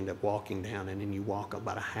doing is you end up walking down and then you walk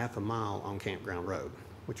about a half a mile on Campground Road,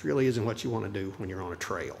 which really isn't what you want to do when you're on a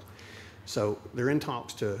trail. So they're in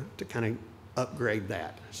talks to kind of upgrade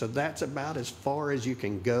that. So that's about as far as you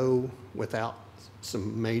can go without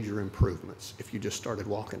some major improvements if you just started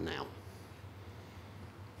walking now.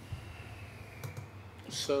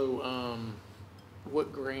 So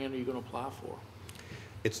what grant are you going to apply for?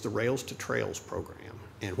 It's the Rails to Trails program.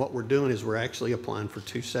 And what we're doing is we're actually applying for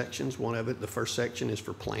 2 sections. One of it, the first section is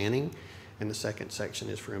for planning, and the second section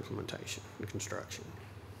is for implementation and construction.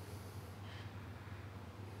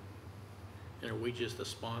 And are we just the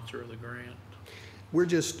sponsor of the grant? We're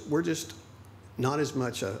just not as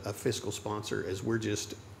much a fiscal sponsor as we're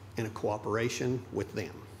just in a cooperation with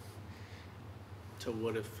them. So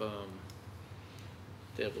what if,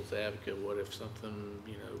 devil's advocate, what if something,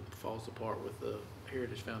 falls apart with the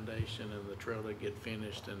Heritage Foundation and the trail doesn't get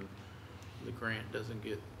finished and the grant doesn't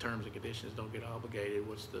get, terms and conditions don't get obligated?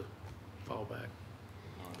 What's the fallback?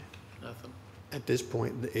 Nothing. At this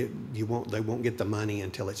point, they won't get the money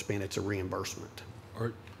until it's spent. It's a reimbursement.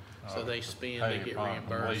 So they spend, they get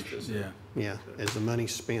reimbursed. Yeah. As the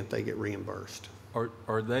money's spent, they get reimbursed.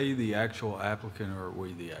 Are they the actual applicant or are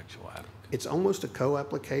we the actual applicant? It's almost a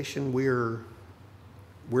co-application. We're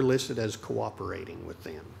listed as cooperating with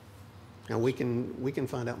them. Now we can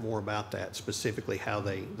find out more about that, specifically how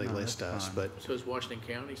they list us. But so is Washington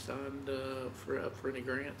County signed for any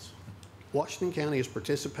grants? Washington County is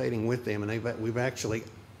participating with them, and we've actually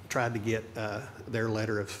tried to get their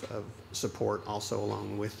letter of support also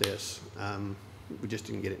along with this. We just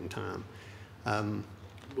didn't get it in time.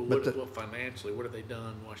 But financially, what have they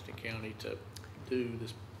done, Washington County, to do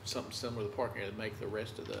this something similar to the parking area to make the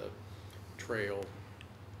rest of the trail?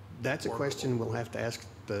 That's a question we'll have to ask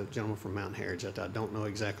the gentleman from Mountain Heritage. I don't know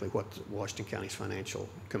exactly what Washington County's financial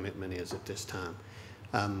commitment is at this time.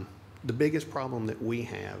 The biggest problem that we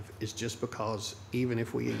have is just because even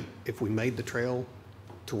if we made the trail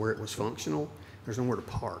to where it was functional, there's nowhere to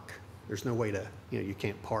park. There's no way to, you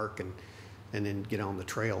can't park and then get on the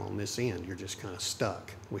trail on this end. You're just kind of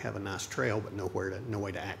stuck. We have a nice trail, but no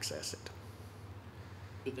way to access it.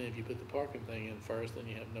 But then if you put the parking thing in first, then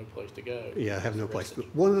you have no place to go. Yeah, I have no place. But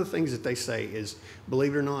one of the things that they say is,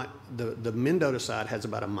 believe it or not, the Mendota side has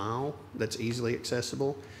about a mile that's easily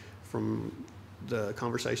accessible. From the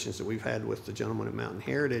conversations that we've had with the gentleman at Mountain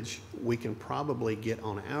Heritage, we can probably get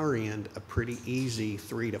on our end a pretty easy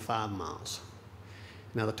 3 to 5 miles.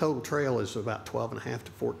 Now, the total trail is about 12 and a half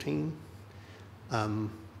to 14.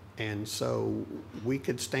 And so we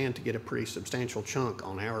could stand to get a pretty substantial chunk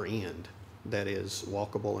on our end that is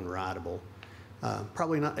walkable and rideable.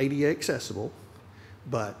 Probably not ADA accessible,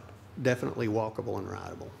 but definitely walkable and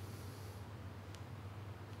rideable.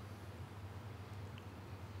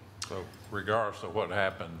 So regardless of what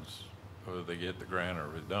happens, whether they get the grant or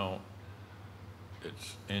they don't,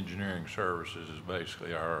 it's engineering services is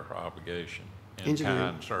basically our obligation.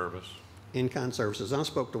 In-kind service. In-kind services. I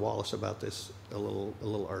spoke to Wallace about this a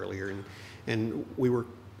little earlier, and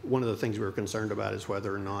one of the things we were concerned about is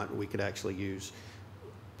whether or not we could actually use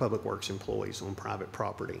public works employees on private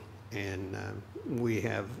property. And we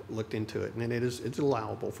have looked into it, and it's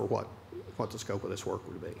allowable for what the scope of this work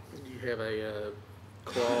would be. You have a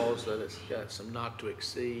clause that it's got some not to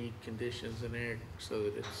exceed conditions in there so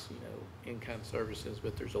that it's, in-kind services,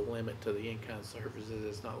 but there's a limit to the in-kind services.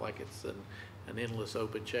 It's not like it's an endless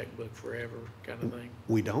open checkbook forever kind of thing.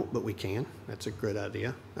 We don't, but we can. That's a good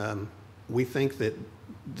idea. We think that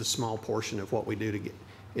the small portion of what we do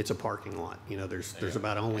it's a parking lot. There's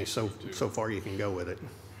about only so far you can go with it.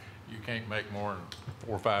 You can't make more than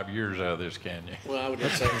 4 or 5 years out of this, can you? Well, I would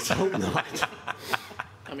just say, let's hope not.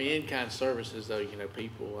 I mean, in-kind services, though,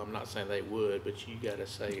 people, I'm not saying they would, but you got to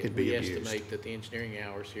say, we estimate that the engineering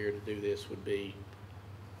hours here to do this would be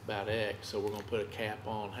about X, so we're going to put a cap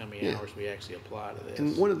on how many hours we actually apply to this.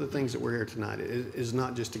 And one of the things that we're here tonight is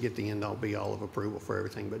not just to get the end-all be-all of approval for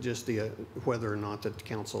everything, but just whether or not that the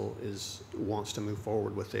council wants to move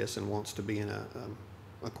forward with this and wants to be in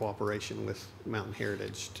a cooperation with Mountain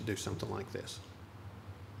Heritage to do something like this.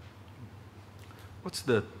 What's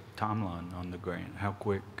the timeline on the grant? How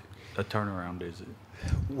quick a turnaround is it?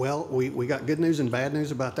 Well, we got good news and bad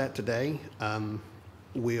news about that today.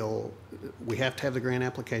 We have to have the grant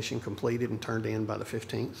application completed and turned in by the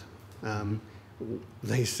 15th.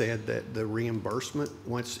 They said that the reimbursement,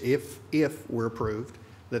 if we're approved,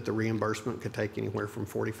 that the reimbursement could take anywhere from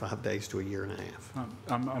 45 days to a year and a half.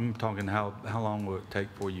 I'm talking how long will it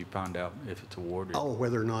take before you find out if it's awarded? Oh,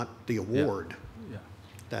 whether or not the award, Yeah.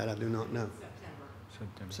 that I do not know.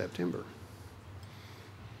 September.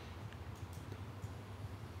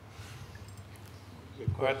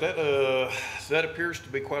 Right, that appears to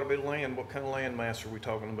be quite a bit of land. What kind of land mass are we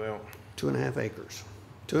talking about? 2.5 acres.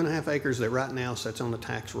 2.5 acres that right now sits on the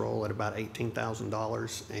tax roll at about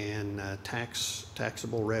 $18,000, and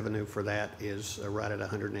taxable revenue for that is right at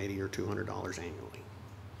 $180 or $200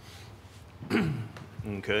 annually.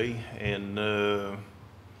 Okay, and the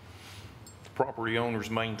property owner's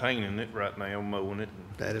maintaining it right now, mowing it.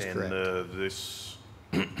 That is correct.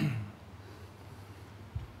 And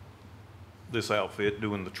this outfit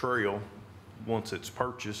doing the trail, once it's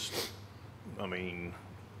purchased, I mean,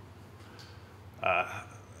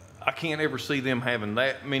 I can't ever see them having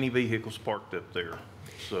that many vehicles parked up there.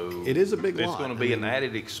 So it is a big lot. It's going to be an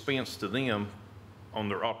added expense to them on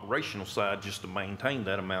their operational side just to maintain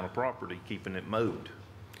that amount of property, keeping it mowed.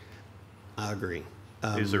 I agree.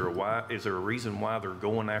 Is there a reason why they're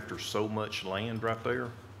going after so much land right there?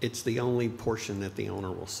 It's the only portion that the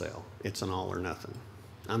owner will sell. It's an all or nothing.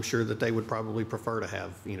 I'm sure that they would probably prefer to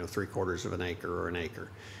have, 3/4 of an acre or an acre.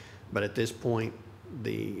 But at this point,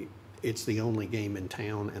 it's the only game in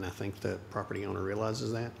town, and I think the property owner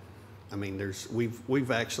realizes that. I mean,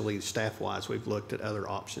 we've actually, staff-wise, we've looked at other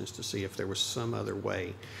options to see if there was some other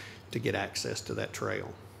way to get access to that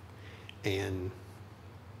trail. And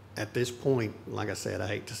at this point, like I said, I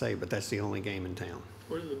hate to say, but that's the only game in town.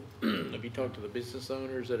 Have you talked to the business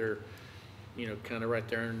owners that are, kind of right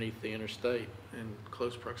there underneath the interstate in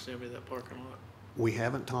close proximity to that parking lot? We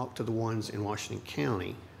haven't talked to the ones in Washington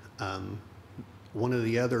County. One of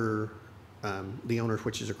the other, the owners,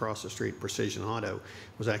 which is across the street, Precision Auto,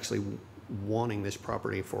 was actually wanting this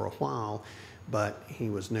property for a while, but he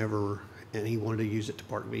wanted to use it to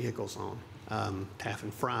park vehicles on. Taff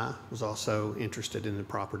and Fry was also interested in the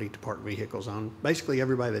property to park vehicles on. Basically,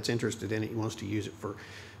 everybody that's interested in it wants to use it for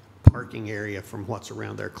parking area from what's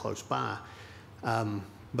around there close by.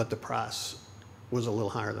 But the price was a little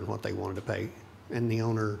higher than what they wanted to pay. And the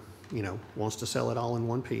owner, wants to sell it all in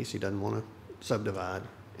one piece. He doesn't want to subdivide.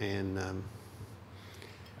 And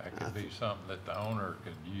That could be something that the owner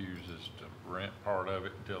could use, is to rent part of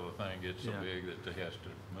it until the thing gets so Yeah. big that he has to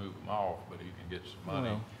move them off, but he can get some money.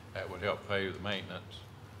 Well- That would help pay the maintenance.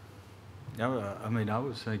 I mean, I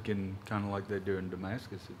was thinking kind of like they do in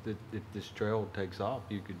Damascus. If this trail takes off,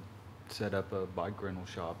 you could set up a bike rental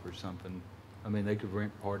shop or something. I mean, they could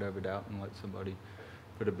rent part of it out and let somebody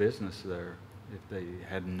put a business there if they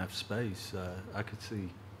had enough space. I could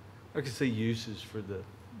see uses for the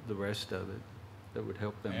rest of it that would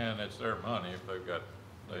help them. And it's their money. If they've got,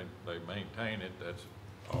 they maintain it, that's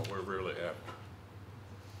all we're really after,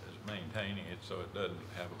 is maintaining it so it doesn't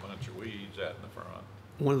have a bunch of weeds out in the front.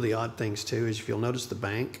 One of the odd things too is if you'll notice the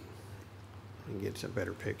bank, let me get a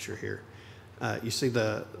better picture here. You see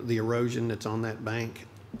the erosion that's on that bank?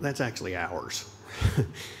 That's actually ours.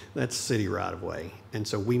 That's city right of way. And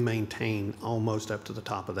so we maintain almost up to the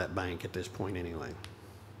top of that bank at this point anyway.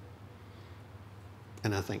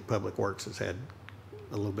 And I think Public Works has had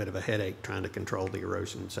a little bit of a headache trying to control the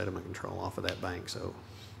erosion and sediment control off of that bank. So,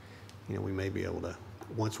 you know, we may be able to,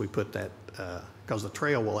 once we put that, because the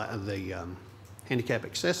trail will, the handicap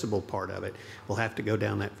accessible part of it will have to go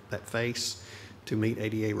down that face to meet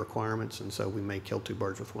ADA requirements. And so we may kill two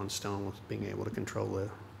birds with one stone with being able to control the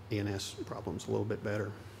ENS problems a little bit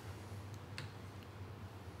better.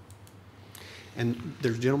 And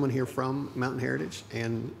there's gentlemen here from Mountain Heritage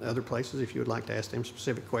and other places if you would like to ask them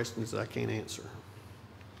specific questions that I can't answer.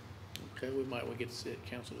 Okay, we get to sit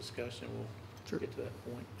council discussion. We'll Sure. get to that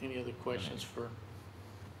point. Any other questions for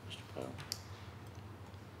Mr. Powell?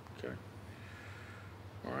 Okay.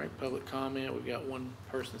 All right, public comment. We've got one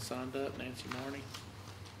person signed up, Nancy Marnie.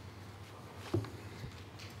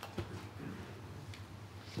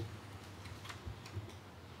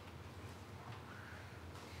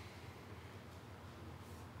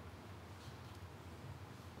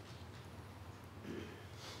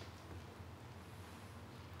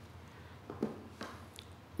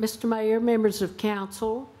 Mr. Mayor, members of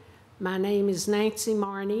council, my name is Nancy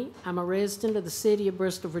Marnie. I'm a resident of the city of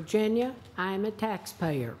Bristol, Virginia. I am a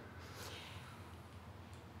taxpayer.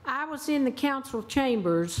 I was in the council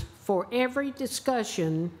chambers for every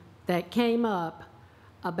discussion that came up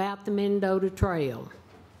about the Mendota Trail.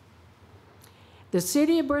 The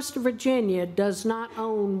city of Bristol, Virginia does not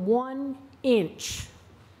own 1 inch,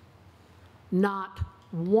 not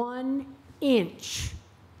 1 inch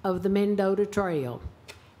of the Mendota Trail.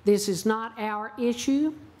 This is not our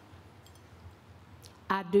issue.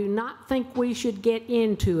 I do not think we should get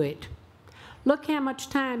into it. Look how much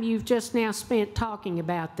time you've just now spent talking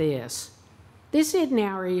about this. This isn't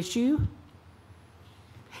our issue.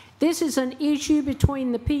 This is an issue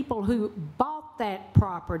between the people who bought that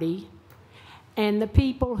property and the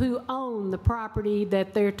people who own the property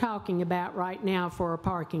that they're talking about right now for a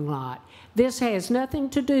parking lot. This has nothing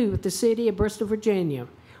to do with the city of Bristol, Virginia.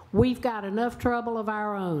 We've got enough trouble of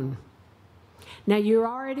our own. Now, you're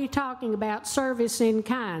already talking about service in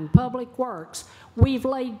kind, public works. We've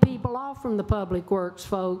laid people off from the public works,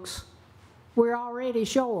 folks. We're already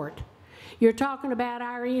short. You're talking about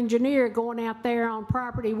our engineer going out there on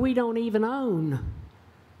property we don't even own.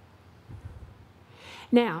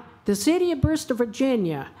 Now, the city of Bristol,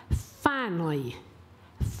 Virginia finally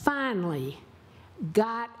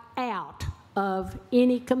got out of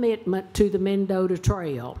any commitment to the Mendota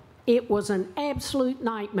Trail. It was an absolute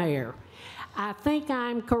nightmare. I think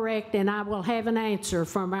I'm correct, and I will have an answer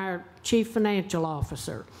from our chief financial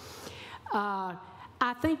officer. I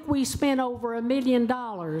think we spent over $1 million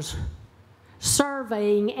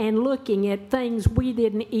surveying and looking at things we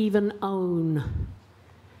didn't even own.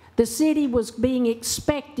 The city was being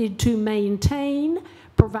expected to maintain,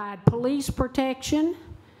 provide police protection,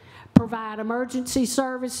 provide emergency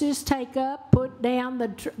services, take up, put down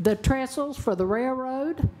the trestles for the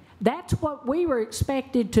railroad. That's what we were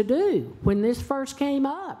expected to do when this first came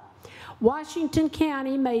up. Washington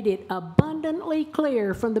County made it abundantly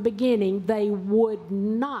clear from the beginning they would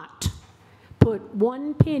not put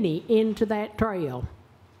 1 penny into that trail.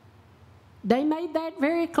 They made that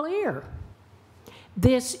very clear.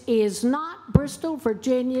 This is not Bristol,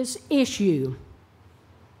 Virginia's issue.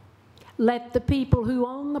 Let the people who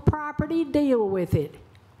own the property deal with it.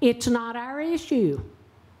 It's not our issue.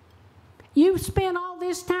 You've spent all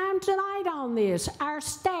this time tonight on this, our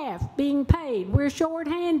staff being paid, we're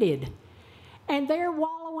short-handed, and they're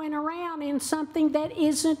wallowing around in something that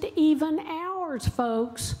isn't even ours,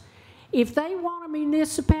 folks. If they want a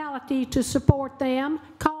municipality to support them,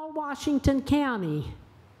 call Washington County.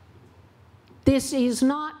 This is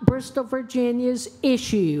not Bristol, Virginia's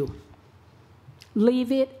issue.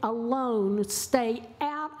 Leave it alone. Stay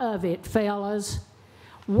out of it, fellas.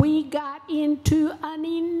 We got into an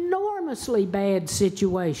enormously bad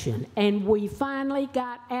situation, and we finally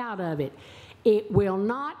got out of it. It will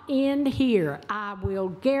not end here. I will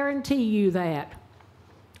guarantee you that.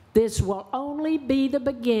 This will only be the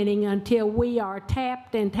beginning until we are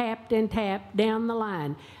tapped and tapped and tapped down the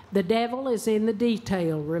line. The devil is in the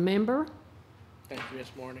detail, remember? Thank you, Ms.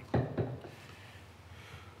 Morning.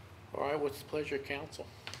 All right, what's the pleasure of council?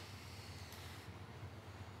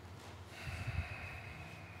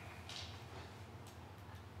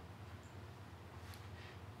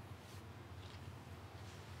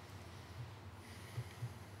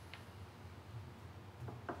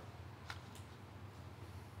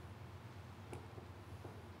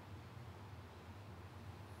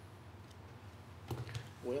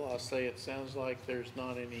 Well, I'll say it sounds like there's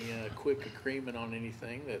not any quick agreement on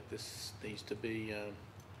anything, that this needs to be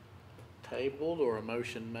tabled or a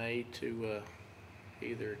motion made to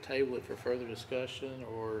either table it for further discussion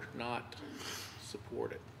or not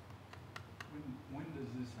support it. When does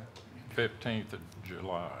this happen? 15th of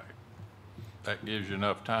July. That gives you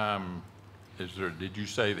enough time. Did you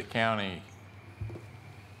say the county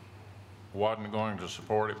wasn't going to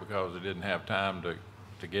support it because it didn't have time to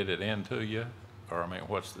get it into you? Or, I mean,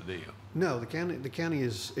 what's the deal? No, the county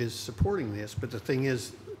is supporting this, but the thing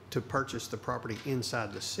is, to purchase the property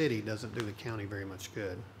inside the city doesn't do the county very much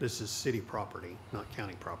good. This is city property, not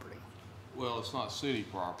county property. Well, it's not city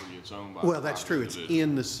property, it's owned by. Well, that's true, it's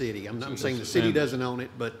in the city. I'm saying the city doesn't own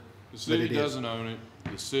it, but The city it is. doesn't own it.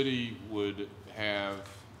 The city would have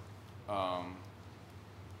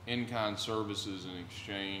in-kind services in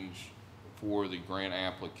exchange for the grant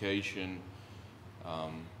application.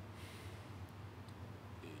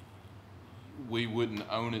 We wouldn't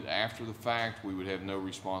own it after the fact. We would have no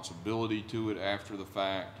responsibility to it after the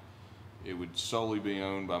fact. It would solely be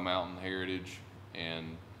owned by Mountain Heritage,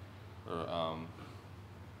 and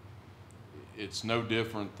it's no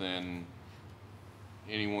different than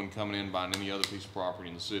anyone coming in buying any other piece of property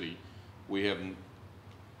in the city. We have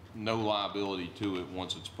no liability to it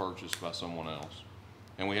once it's purchased by someone else.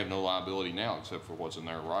 And we have no liability now except for what's in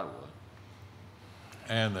there right away.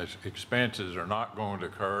 And the expenses are not going to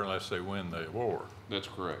occur unless they win the award. That's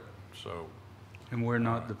correct. So. And we're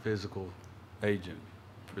not the physical agent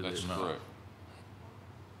for That's this. correct.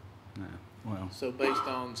 No. Well, So based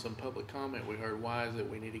on some public comment we heard, why is it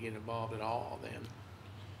we need to get involved at all then?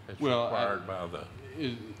 It's Well, required by the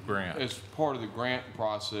grant. As part of the grant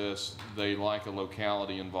process, they like a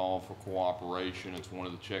locality involved for cooperation. It's one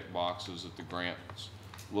of the check boxes that the grants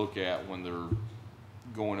look at when they're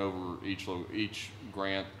going over each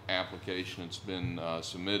grant application that's been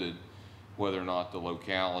submitted, whether or not the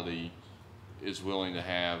locality is willing to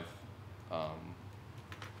have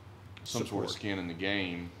some sort of skin in the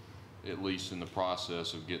game, at least in the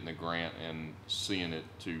process of getting the grant and seeing it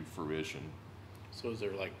to fruition. So is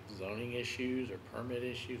there like zoning issues or permit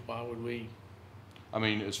issues? Why would we? I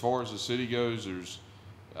mean, as far as the city goes,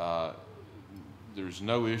 there's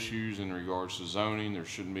no issues in regards to zoning. There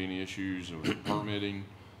shouldn't be any issues with permitting.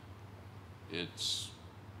 It's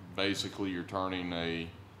basically you're turning a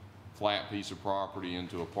flat piece of property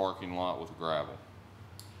into a parking lot with gravel.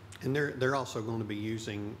 And they're also going to be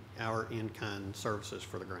using our in-kind services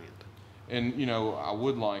for the grant. And, you know, I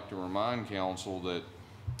would like to remind council that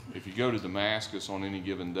if you go to Damascus on any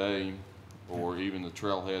given day, or even the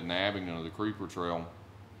trailhead in Abingdon or the Creeper Trail,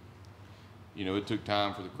 you know, it took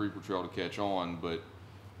time for the Creeper Trail to catch on, but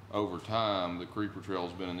over time, the Creeper Trail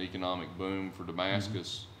has been an economic boom for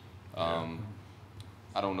Damascus. I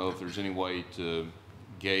don't know if there's any way to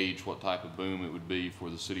gauge what type of boom it would be for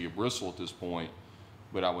the city of Bristol at this point,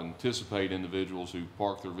 but I would anticipate individuals who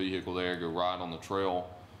park their vehicle there, go ride on the trail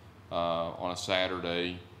on a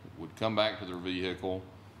Saturday, would come back to their vehicle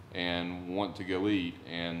and want to go eat,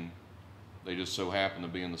 and they just so happen to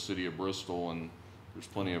be in the city of Bristol, and there's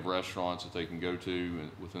plenty of restaurants that they can go to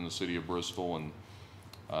within the city of Bristol, and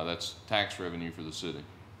that's tax revenue for the city.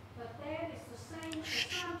 But that is the same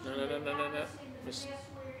assumption No. that got us into the mess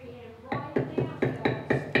we're in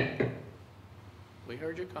right now. We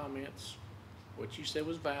heard your comments. What you said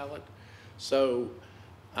was valid. So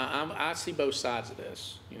I see both sides of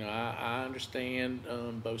this. You know, I understand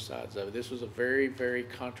both sides of it. This was a very, very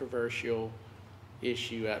controversial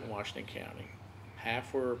issue out in Washington County.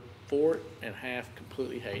 Half were for it and half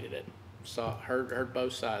completely hated it. Heard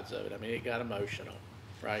both sides of it. I mean, it got emotional,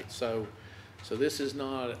 right? So this is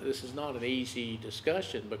not an easy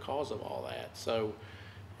discussion because of all that. So,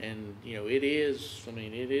 and you know, it is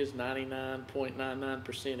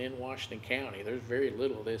 99.99% in Washington County. There's very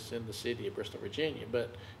little of this in the city of Bristol, Virginia,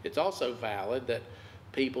 but it's also valid that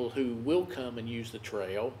people who will come and use the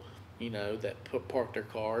trail, that park their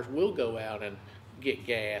cars will go out and get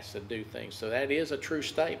gas and do things. So that is a true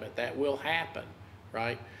statement. That will happen,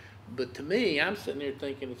 right? But to me, I'm sitting there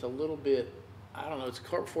thinking it's a little bit, I don't know, it's a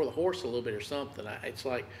cart before the horse a little bit or something. It's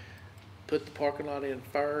like, put the parking lot in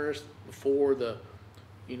first before the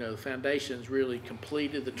foundation's really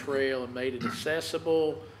completed the trail and made it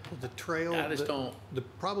accessible. The trail, I just don't. The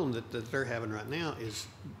problem that they're having right now is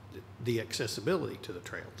the accessibility to the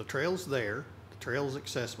trail. The trail's there, the trail's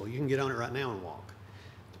accessible. You can get on it right now and walk.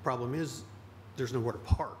 The problem is there's nowhere to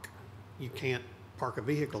park. You can't park a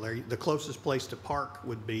vehicle there. The closest place to park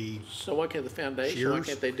would be So why can't the foundation, why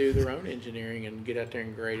can't they do their own engineering and get out there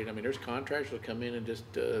and grade it? I mean, there's contractors that come in and just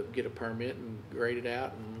get a permit and grade it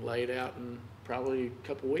out and lay it out in probably a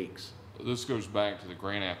couple weeks. This goes back to the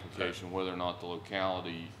grant application, whether or not the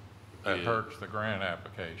locality. That hurts the grant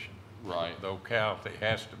application. Right. The locality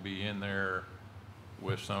has to be in there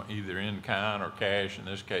with some, either in kind or cash, in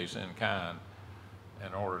this case in kind,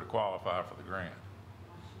 in order to qualify for the grant.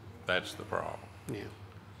 That's the problem. Yeah.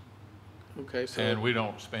 Okay, so. And we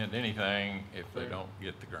don't spend anything if they don't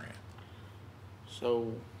get the grant.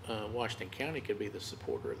 So Washington County could be the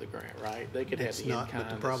supporter of the grant, right? They could have It's the not, in-kind but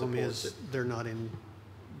the that problem supports is it. they're not in,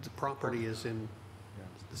 the property is in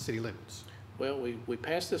the city limits. Well, we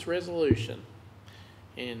passed this resolution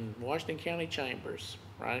in Washington County Chambers,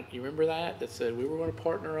 right? You remember that? That said we were going to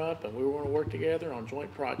partner up and we were going to work together on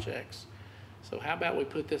joint projects. So how about we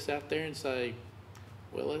put this out there and say,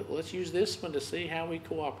 well, let's use this one to see how we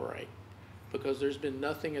cooperate, because there's been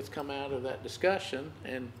nothing that's come out of that discussion,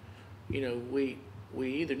 and we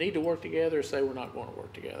either need to work together or say we're not going to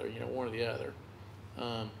work together, one or the other.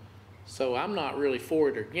 So I'm not really for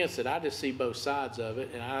it or against it. I just see both sides of it,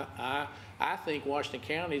 and I think Washington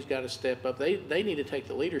County's got to step up. They need to take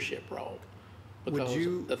the leadership role, because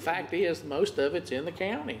the fact is most of it's in the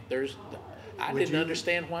county. I didn't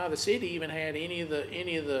understand why the city even had any of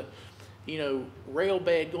the rail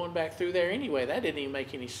bed going back through there anyway. That didn't even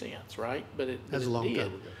make any sense, right? But it That's a long did. time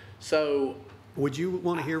ago. So would you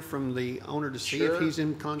want to hear from the owner to see Sure, if he's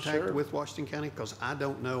in contact sure. with Washington County? Because I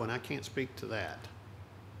don't know, and I can't speak to that.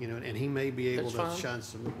 And he may be able That's to fine. shine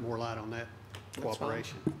some more light on that That's fine.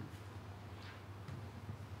 cooperation.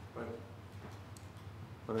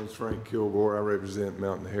 My name's Frank Kilgore. I represent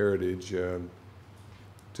Mountain Heritage.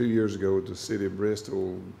 2 years ago, the city of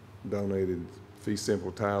Bristol donated fee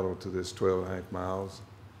simple title to this 12.5 miles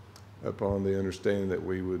upon the understanding that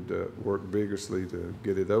we would work vigorously to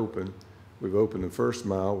get it open. We've opened the first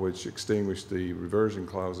mile, which extinguished the reversion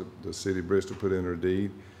clause that the city of Bristol put in her deed.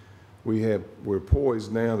 We're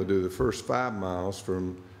poised now to do the first 5 miles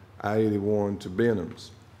from I-81 to Benhams.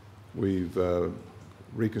 We've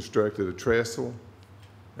reconstructed a trestle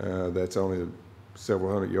that's only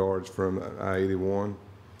several hundred yards from I-81.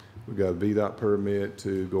 We've got a VDOT permit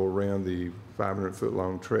to go around the 500-foot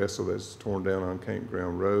long trestle that's torn down on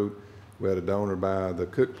Campground Road. We had a donor buy the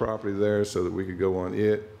Cook property there so that we could go on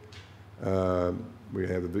it. We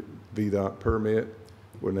have the VDOT permit.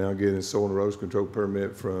 We're now getting a soil and erosion control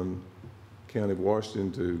permit from County of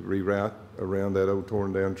Washington to reroute around that old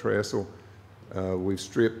torn down trestle. We've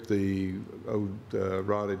stripped the old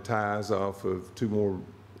rotted ties off of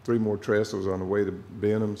 3 more trestles on the way to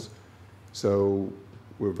Benhams. So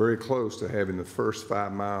we're very close to having the first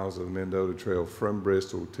 5 miles of the Mendota Trail from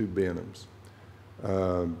Bristol to Benhams.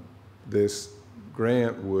 This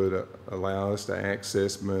grant would allow us to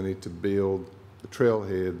access money to build the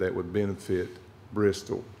trailhead that would benefit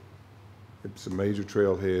Bristol. It's a major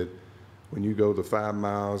trailhead. When you go the 5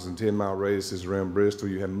 miles and 10-mile radiuses around Bristol,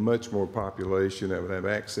 you have much more population that would have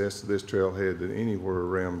access to this trailhead than anywhere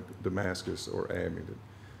around Damascus or Abingdon.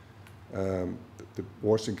 The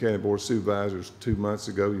Washington County Board of Supervisors 2 months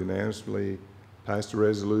ago unanimously passed a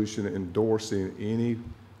resolution endorsing any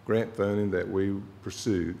grant funding that we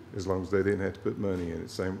pursued, as long as they didn't have to put money in it.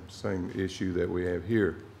 Same issue that we have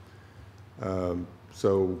here.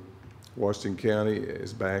 So Washington County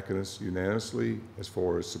is backing us unanimously as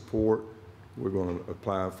far as support. We're going to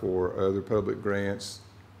apply for other public grants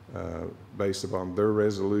based upon their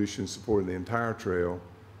resolution supporting the entire trail.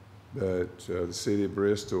 But the city of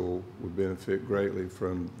Bristol would benefit greatly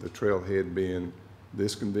from the trailhead being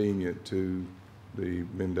this convenient to the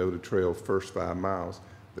Mendota Trail first 5 miles.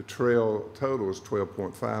 The trail total is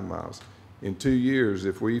 12.5 miles. In 2 years,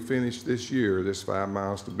 if we finish this year, this 5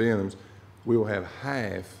 miles to Benhams, we'll have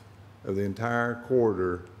half of the entire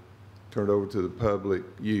corridor turned over to the public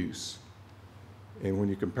use. And when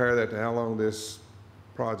you compare that to how long this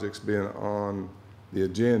project's been on the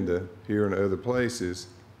agenda here and other places,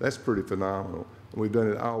 that's pretty phenomenal. And we've done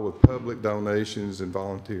it all with public donations and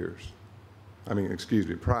volunteers.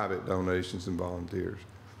 Private donations and volunteers.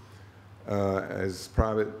 As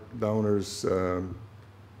private donors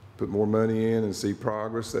put more money in and see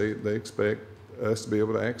progress, they expect us to be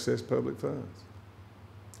able to access public funds.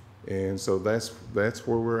 And so that's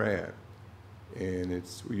where we're at. And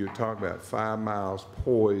it's, you're talking about 5 miles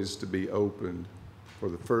poised to be opened for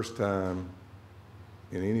the first time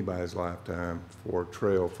in anybody's lifetime for a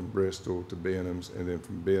trail from Bristol to Benhams, and then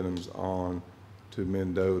from Benhams on to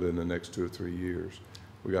Mendota in the next 2 or 3 years.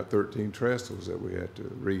 We got 13 trestles that we have to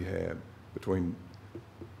rehab between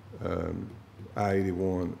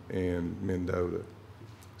I-81 and Mendota.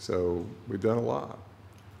 So we've done a lot.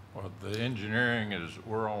 Well, the engineering is,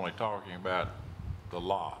 we're only talking about the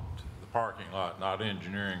lot, the parking lot, not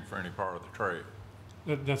engineering for any part of the trail.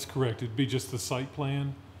 That's correct. It'd be just the site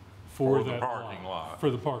plan for the that parking lot. For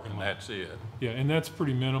the parking And lot. that's it. Yeah, and that's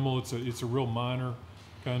pretty minimal. It's a real minor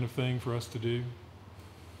kind of thing for us to do.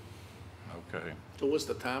 Okay. So what's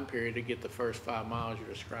the time period to get the first 5 miles you're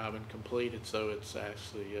describing completed so it's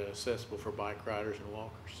actually accessible for bike riders and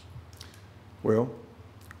walkers? Well,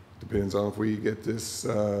 depends on if we get this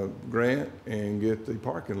grant and get the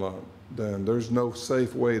parking lot done. There's no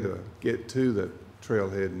safe way to get to the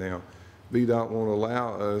trailhead now. VDOT won't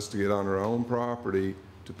allow us to get on our own property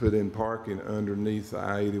to put in parking underneath the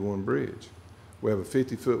I-81 bridge. We have a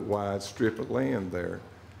 50-foot wide strip of land there,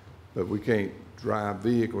 but we can't drive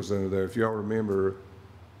vehicles under there. If y'all remember,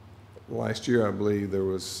 last year I believe there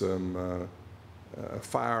was some a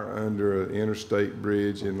fire under an interstate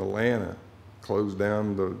bridge in Atlanta, closed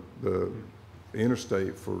down the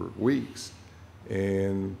interstate for weeks.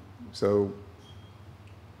 And so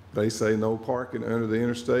they say no parking under the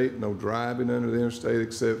interstate, no driving under the interstate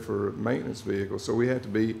except for maintenance vehicles. So we have to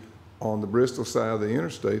be on the Bristol side of the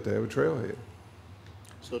interstate to have a trailhead.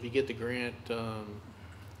 So if you get the grant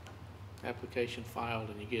application filed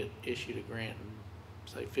and you get issued a grant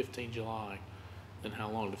in, say, 15 July, then how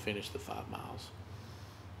long to finish the 5 miles?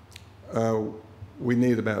 We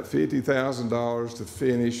need about $50,000 to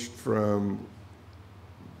finish from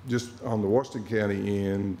just on the Washington County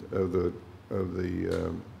end of the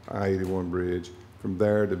I-81 bridge, from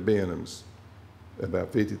there to Benhams,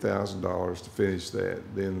 about $50,000 to finish that.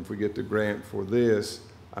 Then if we get the grant for this,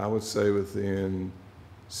 I would say within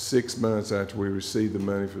 6 months after we receive the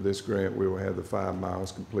money for this grant, we will have the 5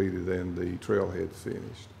 miles completed and the trailhead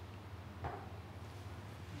finished.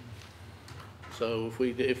 So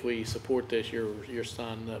if we support this, you're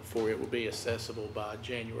signing up for it will be accessible by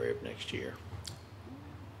January of next year.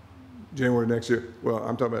 January next year. Well,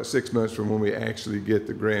 I'm talking about 6 months from when we actually get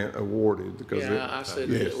the grant awarded, because Yeah, I said,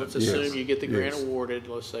 yes, let's assume yes, you get the grant yes. awarded,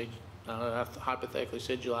 let's say, I hypothetically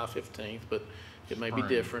said July 15th, but it may be Right.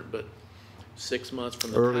 different, but 6 months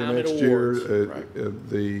from the Early time it next year, awards. Right.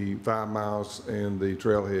 the 5 miles and the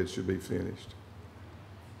trailhead should be finished.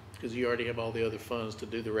 Because you already have all the other funds to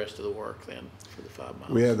do the rest of the work then for the 5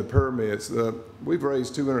 miles. We have the permits. We've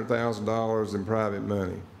raised $200,000 in private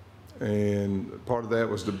money. And part of that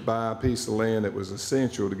was to buy a piece of land that was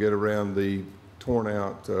essential to get around the torn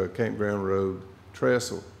out Campground Road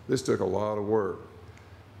trestle. This took a lot of work.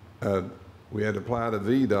 We had to apply to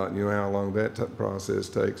VDOT, you know how long that process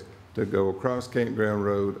takes, to go across Campground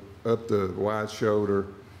Road, up the wide shoulder,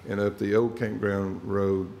 and up the old Campground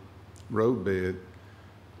road bed.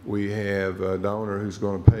 We have a donor who's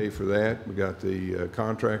going to pay for that. We got the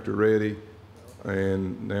contractor ready.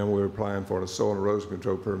 And now we're applying for the soil and erosion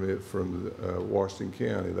control permit from Washington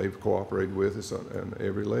County. They've cooperated with us on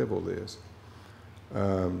every level of this.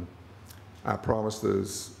 I promised the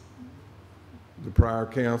prior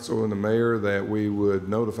council and the mayor that we would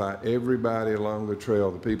notify everybody along the trail,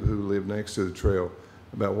 the people who live next to the trail,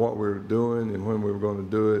 about what we were doing and when we were going to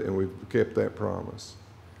do it, and we've kept that promise.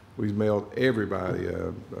 We've mailed everybody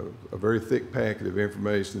a very thick packet of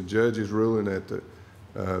information. The judge is ruling that the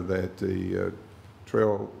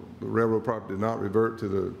railroad property did not revert to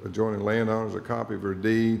the adjoining landowners, a copy of her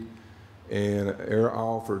deed, and our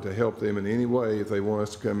offer to help them in any way if they want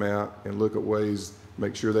us to come out and look at ways,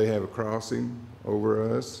 make sure they have a crossing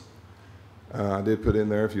over us. I did put in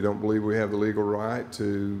there, if you don't believe we have the legal right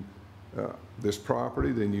to this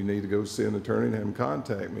property, then you need to go see an attorney and have them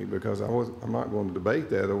contact me, because I'm not going to debate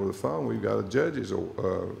that over the phone. We've got a judge's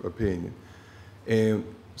opinion. And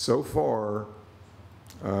so far,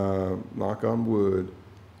 knock on wood,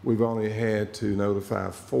 we've only had to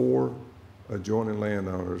notify 4 adjoining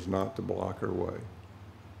landowners not to block our way.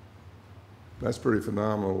 That's pretty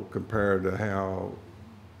phenomenal compared to how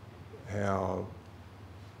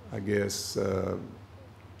I guess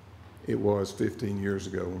it was 15 years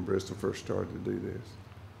ago when Bristol first started to do this.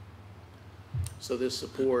 So this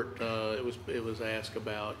support, it was asked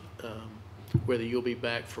about whether you'll be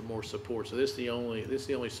back for more support. So this is the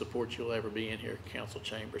only support you'll ever be in here at council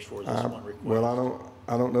chambers for, this one request. Well,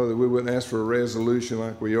 I don't know that we wouldn't ask for a resolution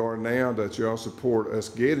like we are now that y'all support us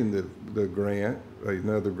getting the grant,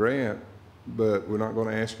 another grant, but we're not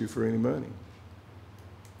gonna ask you for any money.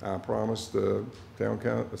 I promised the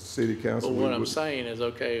city council. But what I'm saying is,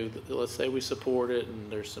 okay, let's say we support it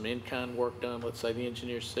and there's some in-kind work done. Let's say the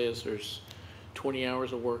engineer says there's 20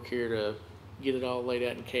 hours of work here to get it all laid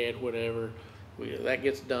out in CAD, whatever. That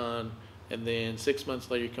gets done, and then 6 months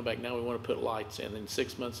later you come back, now we want to put lights in. Then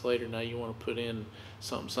 6 months later, now you want to put in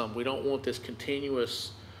something. We don't want this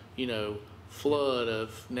continuous, flood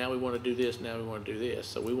of now we want to do this, now we want to do this.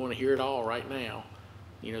 So we want to hear it all right now.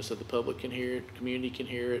 So the public can hear it, community can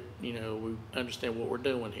hear it, we understand what we're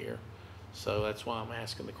doing here. So that's why I'm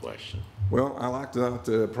asking the question. Well, I like not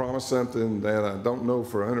to promise something that I don't know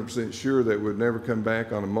for 100% sure that would never come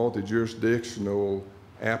back on a multi-jurisdictional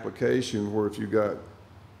application, where if you got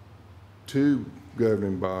 2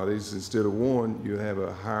 governing bodies instead of 1, you have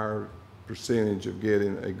a higher percentage of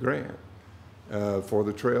getting a grant for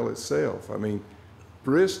the trail itself. I mean,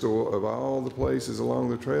 Bristol, of all the places along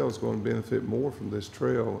the trail, is going to benefit more from this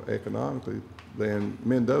trail economically than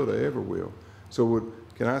Mendota ever will. So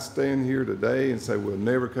can I stand here today and say we'll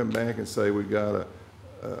never come back and say we got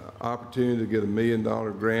an opportunity to get $1 million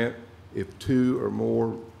grant if 2 or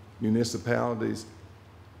more municipalities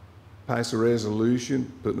pass a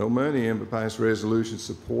resolution, put no money in, but pass a resolution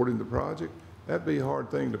supporting the project? That'd be a hard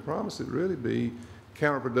thing to promise. It'd really be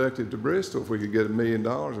counterproductive to Bristol if we could get $1 million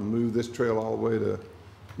and move this trail all the way to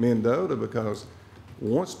Mendota, because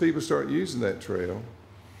once people start using that trail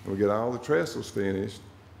and we get all the trestles finished,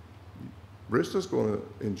 Bristol's going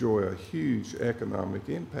to enjoy a huge economic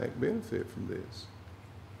impact benefit from this.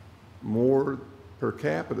 More per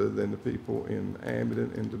capita than the people in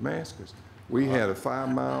Abilene and Damascus. We had a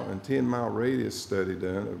 5-mile and 10-mile radius study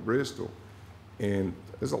done at Bristol, and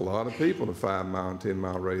there's a lot of people in a 5-mile and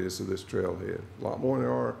 10-mile radius of this trailhead. A lot more than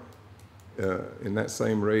there are in that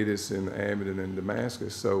same radius in Abilene and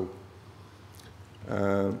Damascus. So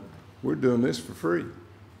we're doing this for free.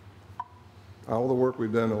 All the work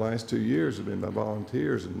we've done the last 2 years have been by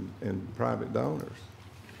volunteers and private donors.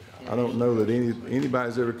 I don't know that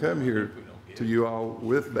anybody's ever come here to you all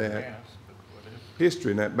with that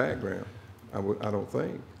history and that background. I don't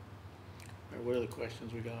think. What other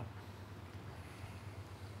questions we got?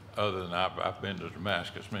 Other than I've been to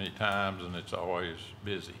Damascus many times, and it's always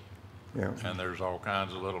busy. Yeah. And there's all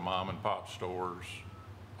kinds of little mom and pop stores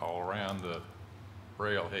all around the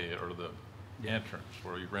railhead or the entrance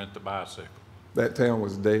where you rent the bicycle. That town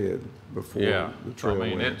was dead before the trail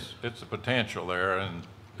went. It's a potential there, and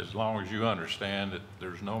as long as you understand that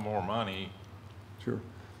there's no more money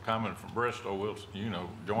coming from Bristol,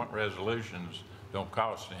 joint resolutions don't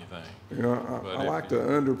cost anything. I like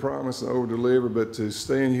to under-promise and over-deliver, but to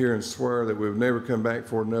stand here and swear that we've never come back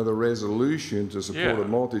for another resolution to support a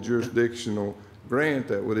multi-jurisdictional grant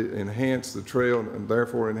that would enhance the trail and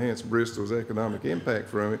therefore enhance Bristol's economic impact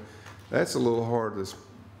from it, that's a little hard to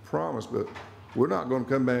promise, but we're not going to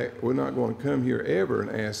come back, we're not going to come here ever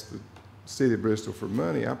and ask the city of Bristol for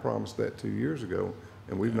money. I promised that 2 years ago,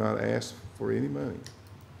 and we've not asked for any money.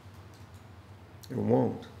 And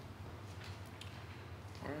won't.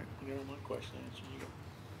 All right, we got all my question answered.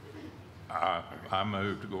 I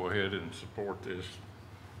move to go ahead and support this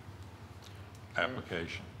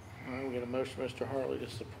application. All right, we got a motion from Mr. Hartley to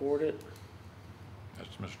support it.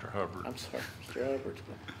 That's Mr. Hubbard. I'm sorry, Mr. Hubbard.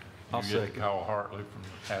 You get to call Hartley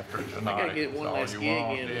from after tonight. I gotta get one last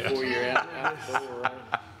gig in before you're out the door,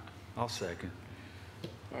 right? I'll second.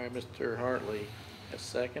 All right, Mr. Hartley has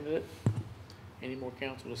seconded it. Any more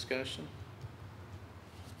council discussion?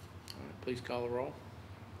 All right, please call the roll.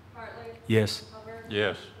 Hartley? Yes. Hubbard?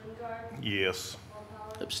 Yes. Wingard? Yes.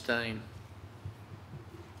 Abstain.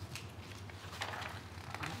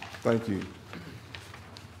 Thank you.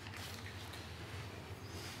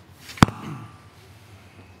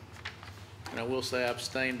 And I will say I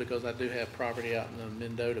abstained because I do have property out in the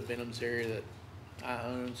Mendota Benhams area that I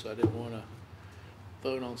own, so I didn't want to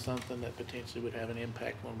vote on something that potentially would have an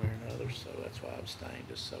impact one way or another, so that's why I abstained,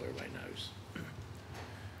 just so everybody knows.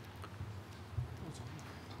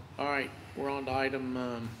 All right, we're on to item,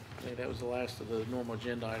 I think that was the last of the normal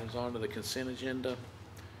agenda items, on to the consent agenda.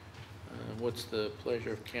 What's the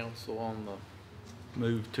pleasure of council on the?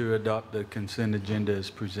 Move to adopt the consent agenda as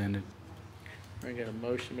presented. I got a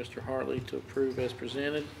motion, Mr. Hartley, to approve as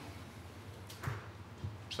presented.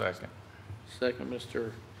 Second. Second,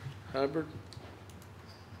 Mr. Hubbard.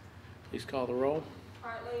 Please call the roll.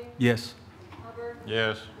 Hartley? Yes. Hubbard?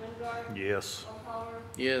 Yes. Wingard? Yes. Power?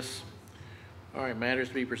 Yes. All right, matters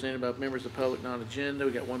to be presented by members of the public, non-agenda.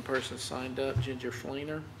 We got one person signed up, Ginger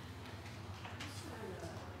Fleener.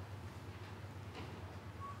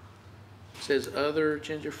 Says other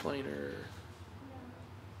Ginger Fleener.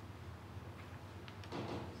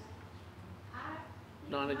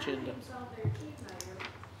 Non-agenda.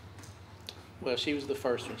 Well, she was the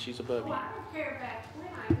first one. She's above you. I don't care about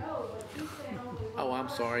when I go, but you said only one. Oh, I'm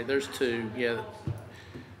sorry. There's two. Yeah.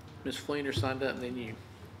 Ms. Fleener signed up and then you.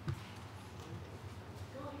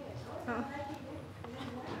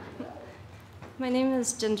 My name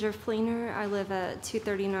is Ginger Fleener. I live at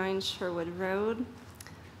 239 Sherwood Road.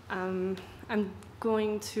 I'm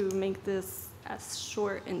going to make this as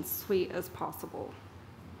short and sweet as possible.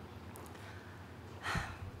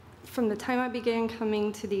 From the time I began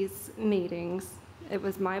coming to these meetings, it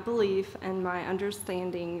was my belief and my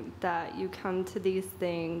understanding that you come to these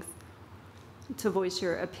things to voice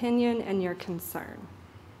your opinion and your concern.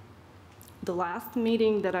 The last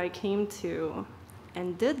meeting that I came to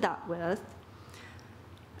and did that with,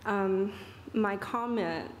 my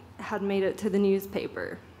comment had made it to the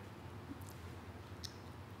newspaper.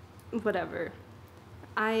 Whatever.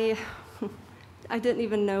 I didn't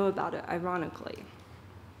even know about it, ironically,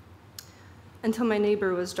 until my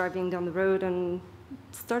neighbor was driving down the road and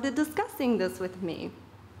started discussing this with me.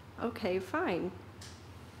 Okay, fine.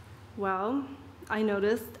 Well, I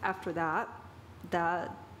noticed after that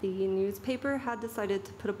that the newspaper had decided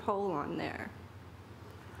to put a poll on there.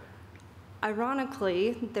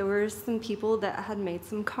 Ironically, there were some people that had made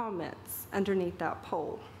some comments underneath that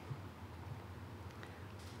poll.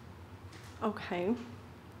 Okay,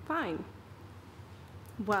 fine.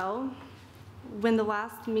 Well, when the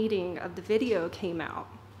last meeting of the video came out,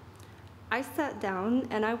 I sat down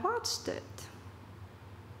and I watched it.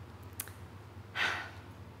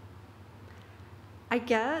 I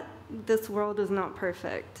get this world is not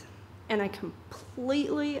perfect, and I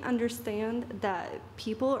completely understand that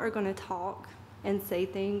people are going to talk and say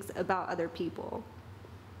things about other people.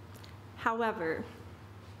 However,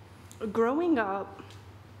 growing up,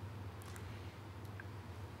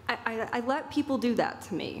 I let people do that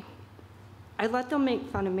to me. I let them make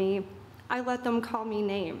fun of me. I let them call me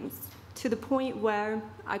names, to the point where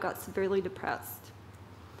I got severely depressed.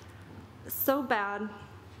 So bad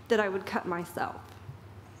that I would cut myself.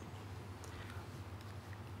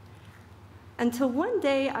 Until one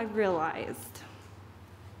day I realized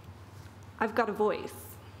I've got a voice.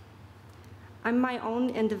 I'm my own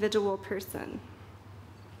individual person.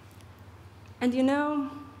 And you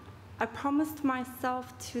know, I promised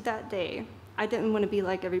myself to that day I didn't want to be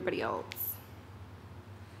like everybody else.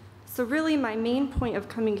 So really, my main point of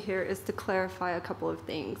coming here is to clarify a couple of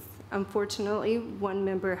things. Unfortunately, one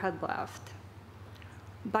member had left.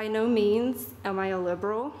 By no means am I a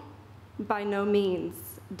liberal. By no means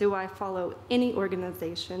do I follow any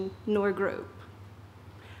organization nor group.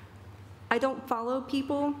 I don't follow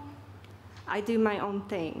people. I do my own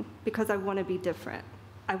thing because I want to be different.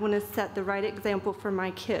 I want to set the right example for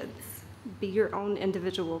my kids. Be your own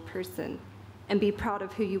individual person and be proud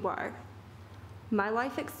of who you are. My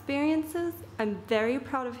life experiences, I'm very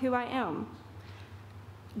proud of who I am.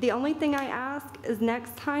 The only thing I ask is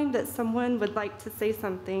next time that someone would like to say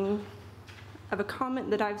something of a comment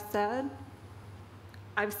that I've said,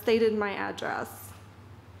 I've stated my address.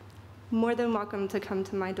 More than welcome to come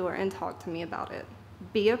to my door and talk to me about it.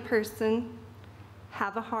 Be a person,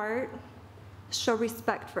 have a heart, show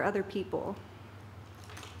respect for other people.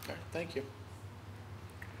 Okay, thank you.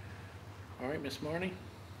 All right, Ms. Marnie.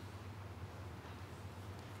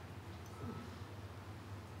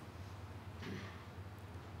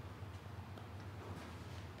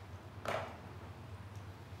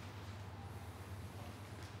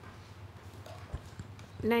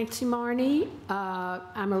 Nancy Marnie.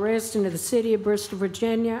 I'm a resident of the city of Bristol,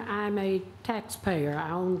 Virginia. I'm a taxpayer.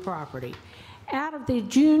 I own property. Out of the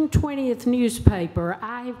June 20th newspaper,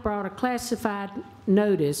 I have brought a classified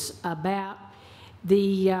notice about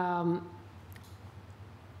the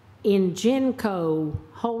Ingenco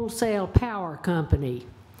Wholesale Power Company.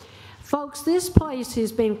 Folks, this place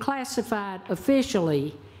has been classified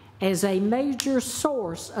officially as a major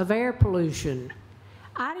source of air pollution.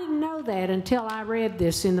 I didn't know that until I read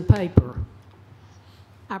this in the paper.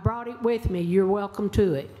 I brought it with me. You're welcome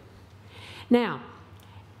to it. Now,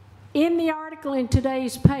 in the article in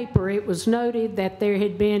today's paper, it was noted that there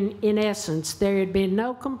had been, in essence, there had been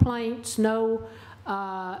no complaints, no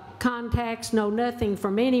contacts, no nothing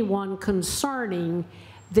from anyone concerning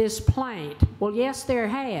this plant. Well, yes, there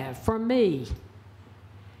have, from me.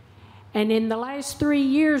 And in the last 3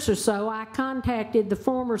 years or so, I contacted the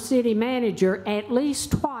former city manager at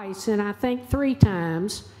least twice, and I think 3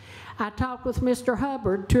 times. I talked with Mr.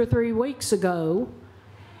 Hubbard 2 or 3 weeks ago,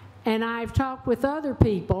 and I've talked with other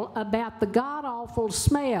people about the god-awful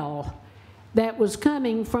smell that was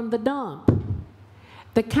coming from the dump.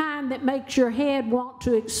 The kind that makes your head want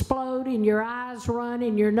to explode and your eyes run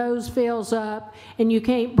and your nose fills up and you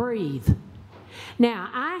can't breathe. Now,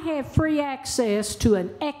 I have free access to an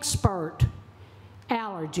expert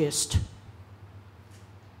allergist,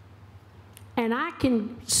 and I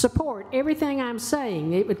can support everything I'm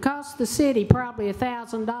saying. It would cost the city probably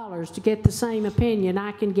 $1,000 to get the same opinion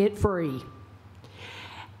I can get free.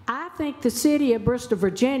 I think the city of Bristol,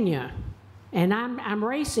 Virginia, and I'm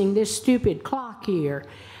racing this stupid clock here,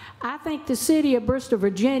 I think the city of Bristol,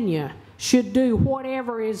 Virginia should do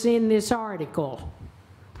whatever is in this article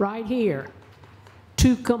right here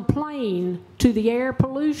to complain to the Air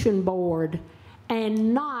Pollution Board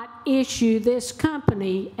and not issue this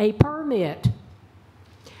company a permit.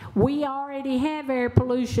 We already have air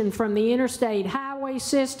pollution from the interstate highway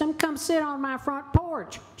system. Come sit on my front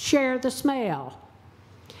porch, share the smell.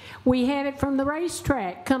 We have it from the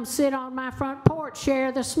racetrack. Come sit on my front porch,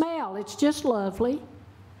 share the smell. It's just lovely.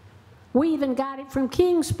 We even got it from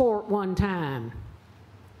Kingsport one time,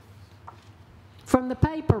 from the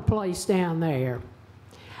paper place down there.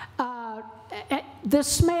 The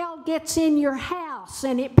smell gets in your house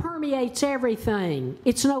and it permeates everything.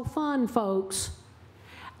 It's no fun, folks.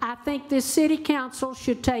 I think this city council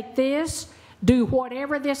should take this, do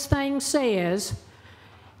whatever this thing says,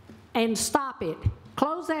 and stop it.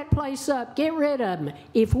 Close that place up, get rid of them.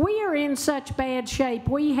 If we are in such bad shape,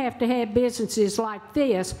 we have to have businesses like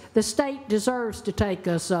this. The state deserves to take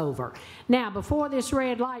us over. Now, before this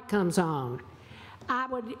red light comes on, I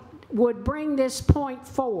would bring this point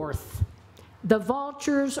forth. The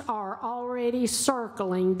vultures are already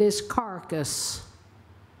circling this carcass.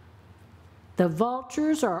 The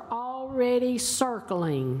vultures are already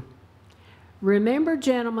circling. Remember,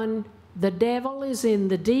 gentlemen, the devil is in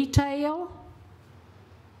the detail.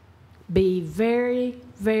 Be very,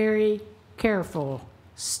 very careful.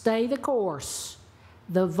 Stay the course.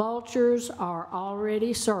 The vultures are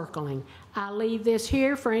already circling. I leave this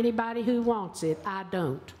here for anybody who wants it. I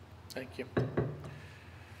don't. Thank you.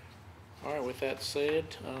 All right, with that said,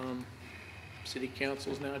 City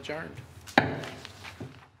Council is now adjourned.